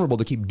said, vulnerable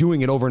to keep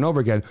doing it over and over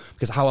again,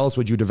 because how else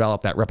would you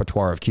develop that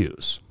repertoire of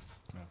cues?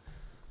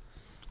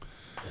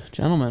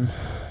 Gentlemen,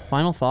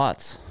 final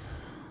thoughts.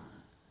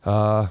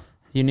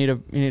 You need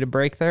a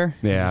break there?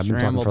 Yeah, I've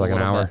been talking for like an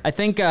hour. I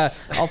think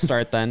I'll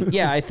start then.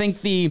 Yeah, I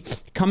think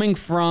coming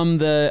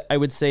from I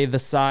would say the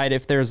side,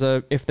 if there's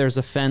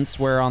a fence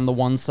where on the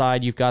one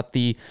side you've got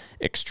the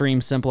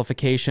extreme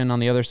simplification, on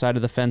the other side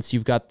of the fence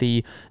you've got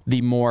the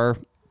more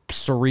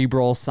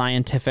cerebral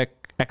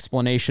scientific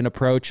explanation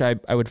approach, I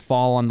would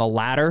fall on the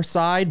latter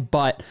side.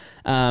 But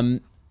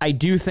I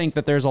do think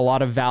that there's a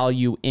lot of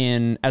value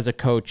in, as a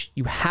coach,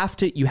 you have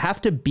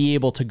to be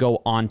able to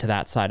go onto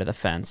that side of the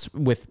fence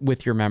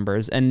with your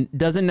members, and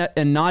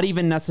not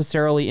even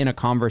necessarily in a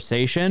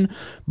conversation,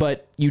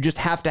 but you just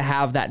have to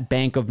have that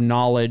bank of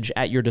knowledge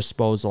at your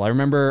disposal. I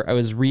remember I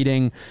was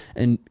reading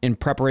in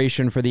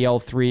preparation for the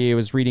L3, I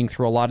was reading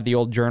through a lot of the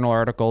old journal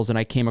articles, and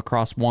I came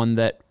across one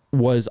that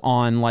was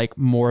on like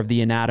more of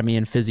the anatomy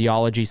and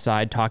physiology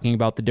side, talking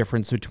about the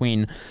difference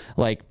between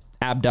like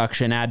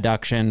abduction,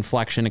 adduction,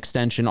 flexion,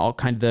 extension, all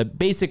kind of the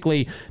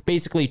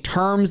basically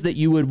terms that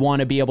you would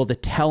want to be able to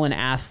tell an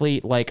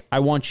athlete, like, I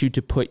want you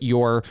to put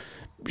your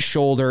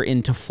shoulder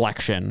into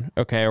flexion,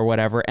 okay, or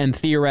whatever. And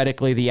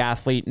theoretically, the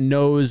athlete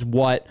knows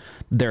what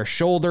their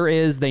shoulder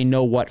is, they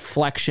know what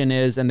flexion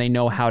is, and they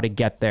know how to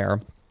get there.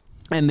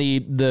 And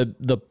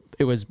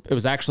it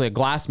was actually a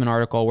Glassman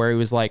article where he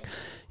was like,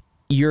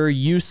 you're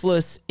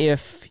useless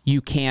if you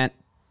can't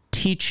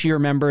teach your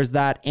members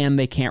that and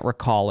they can't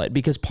recall it.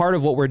 Because part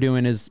of what we're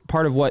doing is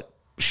part of what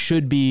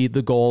should be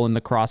the goal in the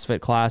CrossFit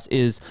class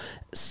is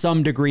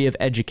some degree of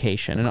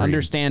education and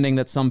understanding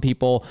that some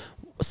people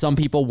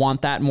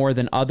want that more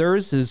than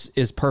others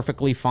is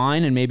perfectly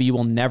fine. And maybe you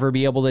will never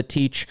be able to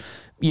teach,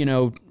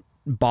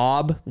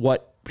 Bob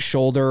what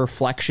shoulder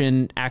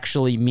flexion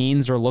actually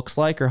means or looks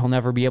like, or he'll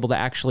never be able to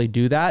actually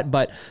do that.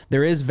 But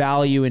there is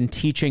value in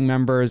teaching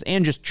members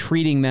and just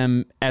treating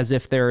them as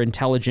if they're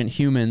intelligent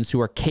humans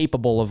who are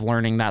capable of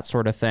learning that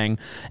sort of thing,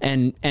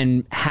 and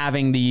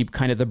having the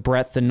kind of the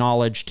breadth and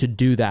knowledge to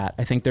do that.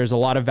 I think there's a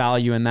lot of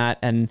value in that.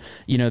 And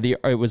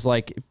it was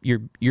like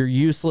you're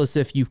useless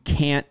if you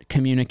can't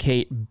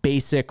communicate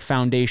basic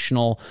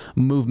foundational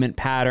movement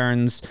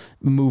patterns,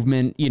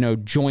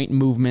 joint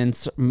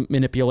movements,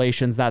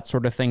 manipulations, that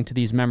sort of thing to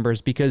these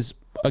members. Because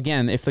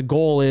again, if the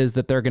goal is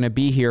that they're going to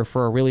be here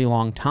for a really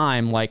long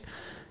time, like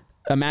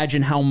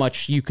imagine how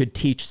much you could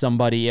teach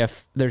somebody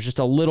if there's just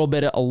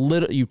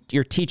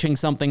you're teaching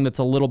something that's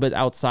a little bit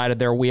outside of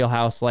their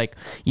wheelhouse, like,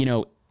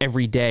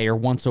 every day or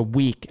once a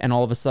week, and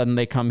all of a sudden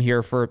they come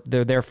here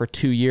they're there for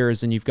 2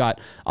 years, and you've got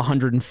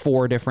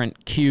 104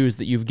 different cues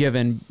that you've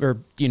given, or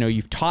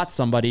you've taught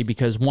somebody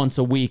because once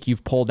a week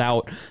you've pulled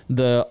out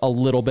a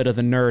little bit of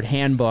the nerd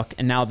handbook,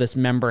 and now this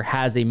member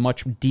has a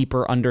much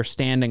deeper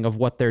understanding of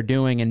what they're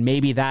doing, and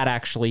maybe that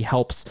actually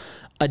helps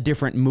a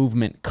different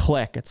movement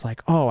click. It's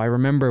like, oh, I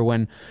remember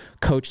when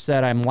coach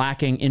said I'm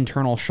lacking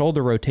internal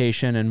shoulder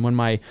rotation, and when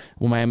my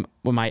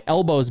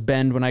elbows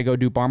bend when I go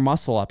do bar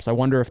muscle ups, I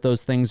wonder if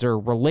those things are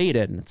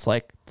related. And it's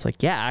like,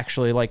 yeah,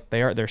 actually, like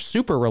they're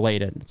super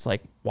related. It's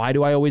like, why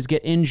do I always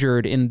get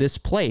injured in this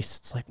place?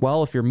 It's like,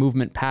 well, if your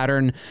movement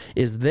pattern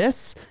is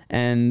this,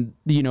 and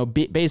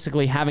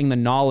basically having the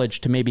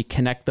knowledge to maybe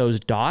connect those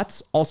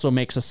dots also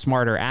makes a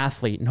smarter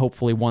athlete, and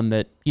hopefully one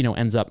that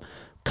ends up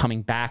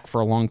coming back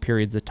for long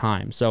periods of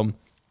time. So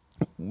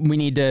we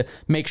need to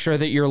make sure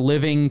that you're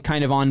living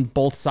kind of on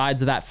both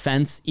sides of that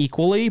fence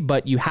equally,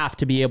 but you have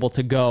to be able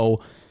to go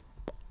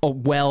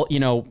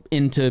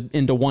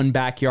into one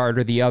backyard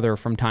or the other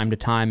from time to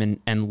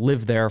time, and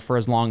live there for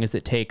as long as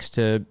it takes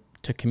to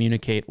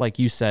communicate. Like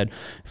you said,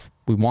 if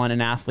we want an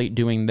athlete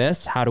doing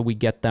this, how do we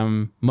get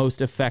them most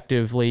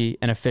effectively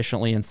and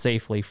efficiently and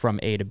safely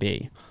from A to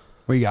B?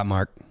 What you got,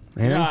 Mark?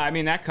 No, I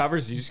mean, that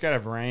covers, you just got to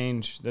have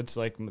range. That's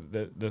like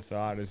the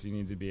thought is you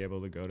need to be able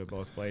to go to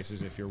both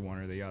places. If you're one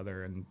or the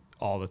other and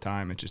all the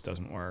time, it just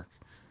doesn't work.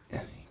 You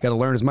got to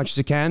learn as much as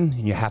you can,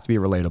 and you have to be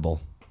relatable.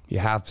 You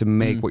have to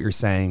make what you're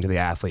saying to the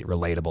athlete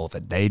relatable.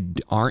 If they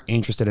aren't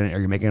interested in it, or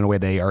you're making it in a way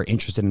they are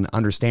interested in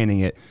understanding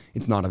it,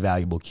 it's not a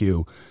valuable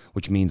cue,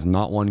 which means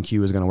not one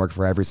cue is going to work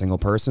for every single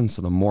person.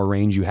 So the more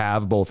range you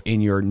have, both in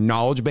your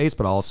knowledge base,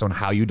 but also in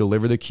how you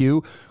deliver the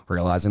cue,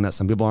 realizing that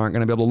some people aren't going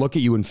to be able to look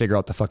at you and figure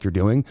out the fuck you're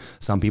doing.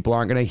 Some people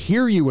aren't going to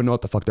hear you and know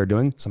what the fuck they're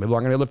doing. Some people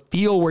aren't going to be able to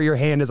feel where your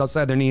hand is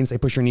outside their knee and say,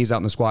 push your knees out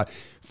in the squat.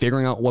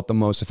 Figuring out what the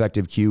most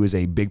effective cue is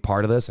a big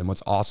part of this. And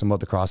what's awesome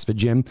about the CrossFit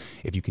gym,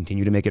 if you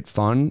continue to make it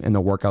fun and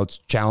the workout's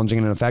challenging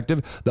and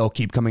effective, they'll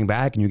keep coming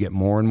back, and you get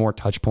more and more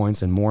touch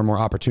points and more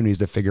opportunities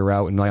to figure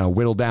out and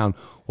whittle down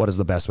what is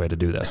the best way to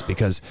do this,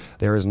 because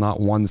there is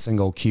not one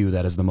single cue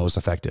that is the most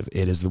effective.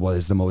 It is what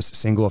is the most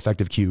single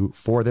effective cue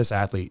for this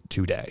athlete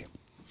today.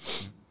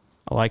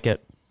 I like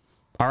it.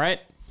 All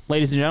right,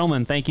 ladies and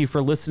gentlemen, thank you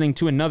for listening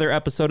to another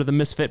episode of the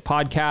Misfit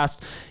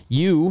Podcast.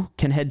 You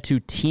can head to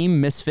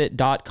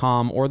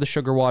teammisfit.com or the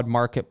SugarWOD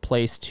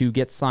marketplace to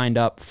get signed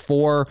up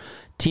for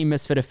Team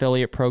Misfit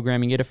affiliate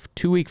program. You get a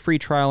 2-week free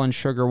trial on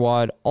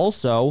SugarWOD.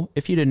 Also,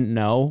 if you didn't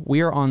know, we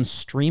are on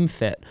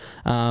StreamFit,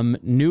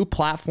 new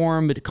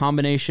platform,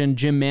 combination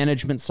gym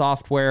management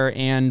software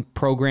and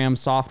program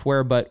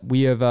software. But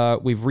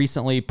we've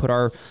recently put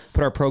our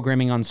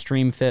programming on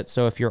StreamFit.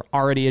 So if you're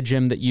already a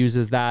gym that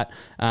uses that,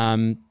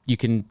 you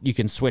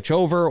can switch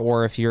over,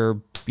 or if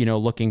you're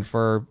looking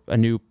for a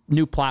new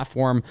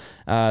platform,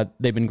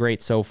 they've been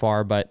great so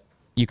far. But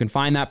you can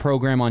find that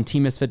program on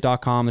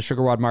teammisfit.com, the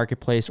SugarWOD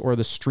marketplace, or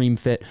the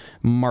StreamFit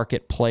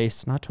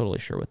marketplace. Not totally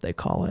sure what they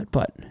call it,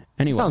 but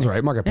anyway. Sounds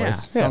right,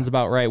 marketplace. Yeah, sounds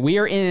about right. We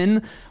are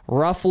in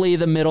roughly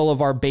the middle of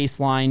our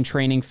baseline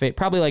training phase,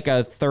 probably like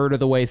a third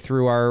of the way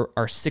through our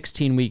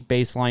 16-week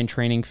baseline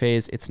training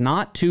phase. It's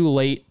not too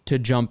late to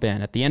jump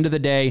in. At the end of the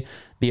day,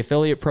 the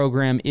affiliate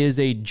program is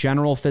a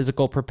general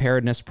physical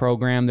preparedness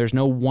program. There's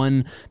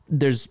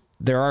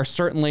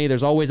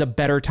always a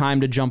better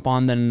time to jump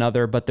on than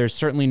another, but there's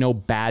certainly no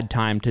bad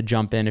time to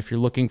jump in. If you're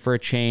looking for a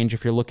change,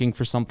 if you're looking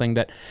for something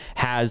that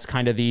has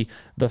kind of the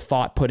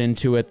thought put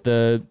into it,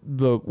 when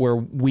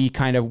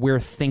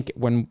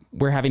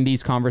we're having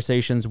these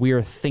conversations, we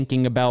are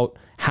thinking about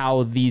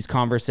how these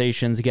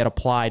conversations get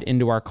applied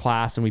into our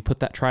class, and we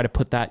try to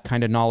put that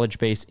kind of knowledge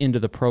base into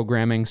the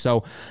programming.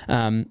 So,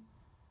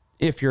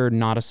 if you're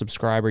not a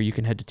subscriber, you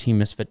can head to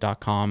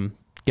teammisfit.com.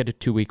 Get a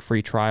 2-week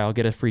free trial,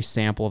 get a free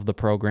sample of the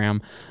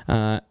program,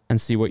 and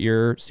see what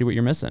you're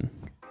missing.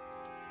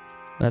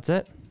 That's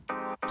it.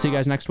 See you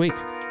guys next week.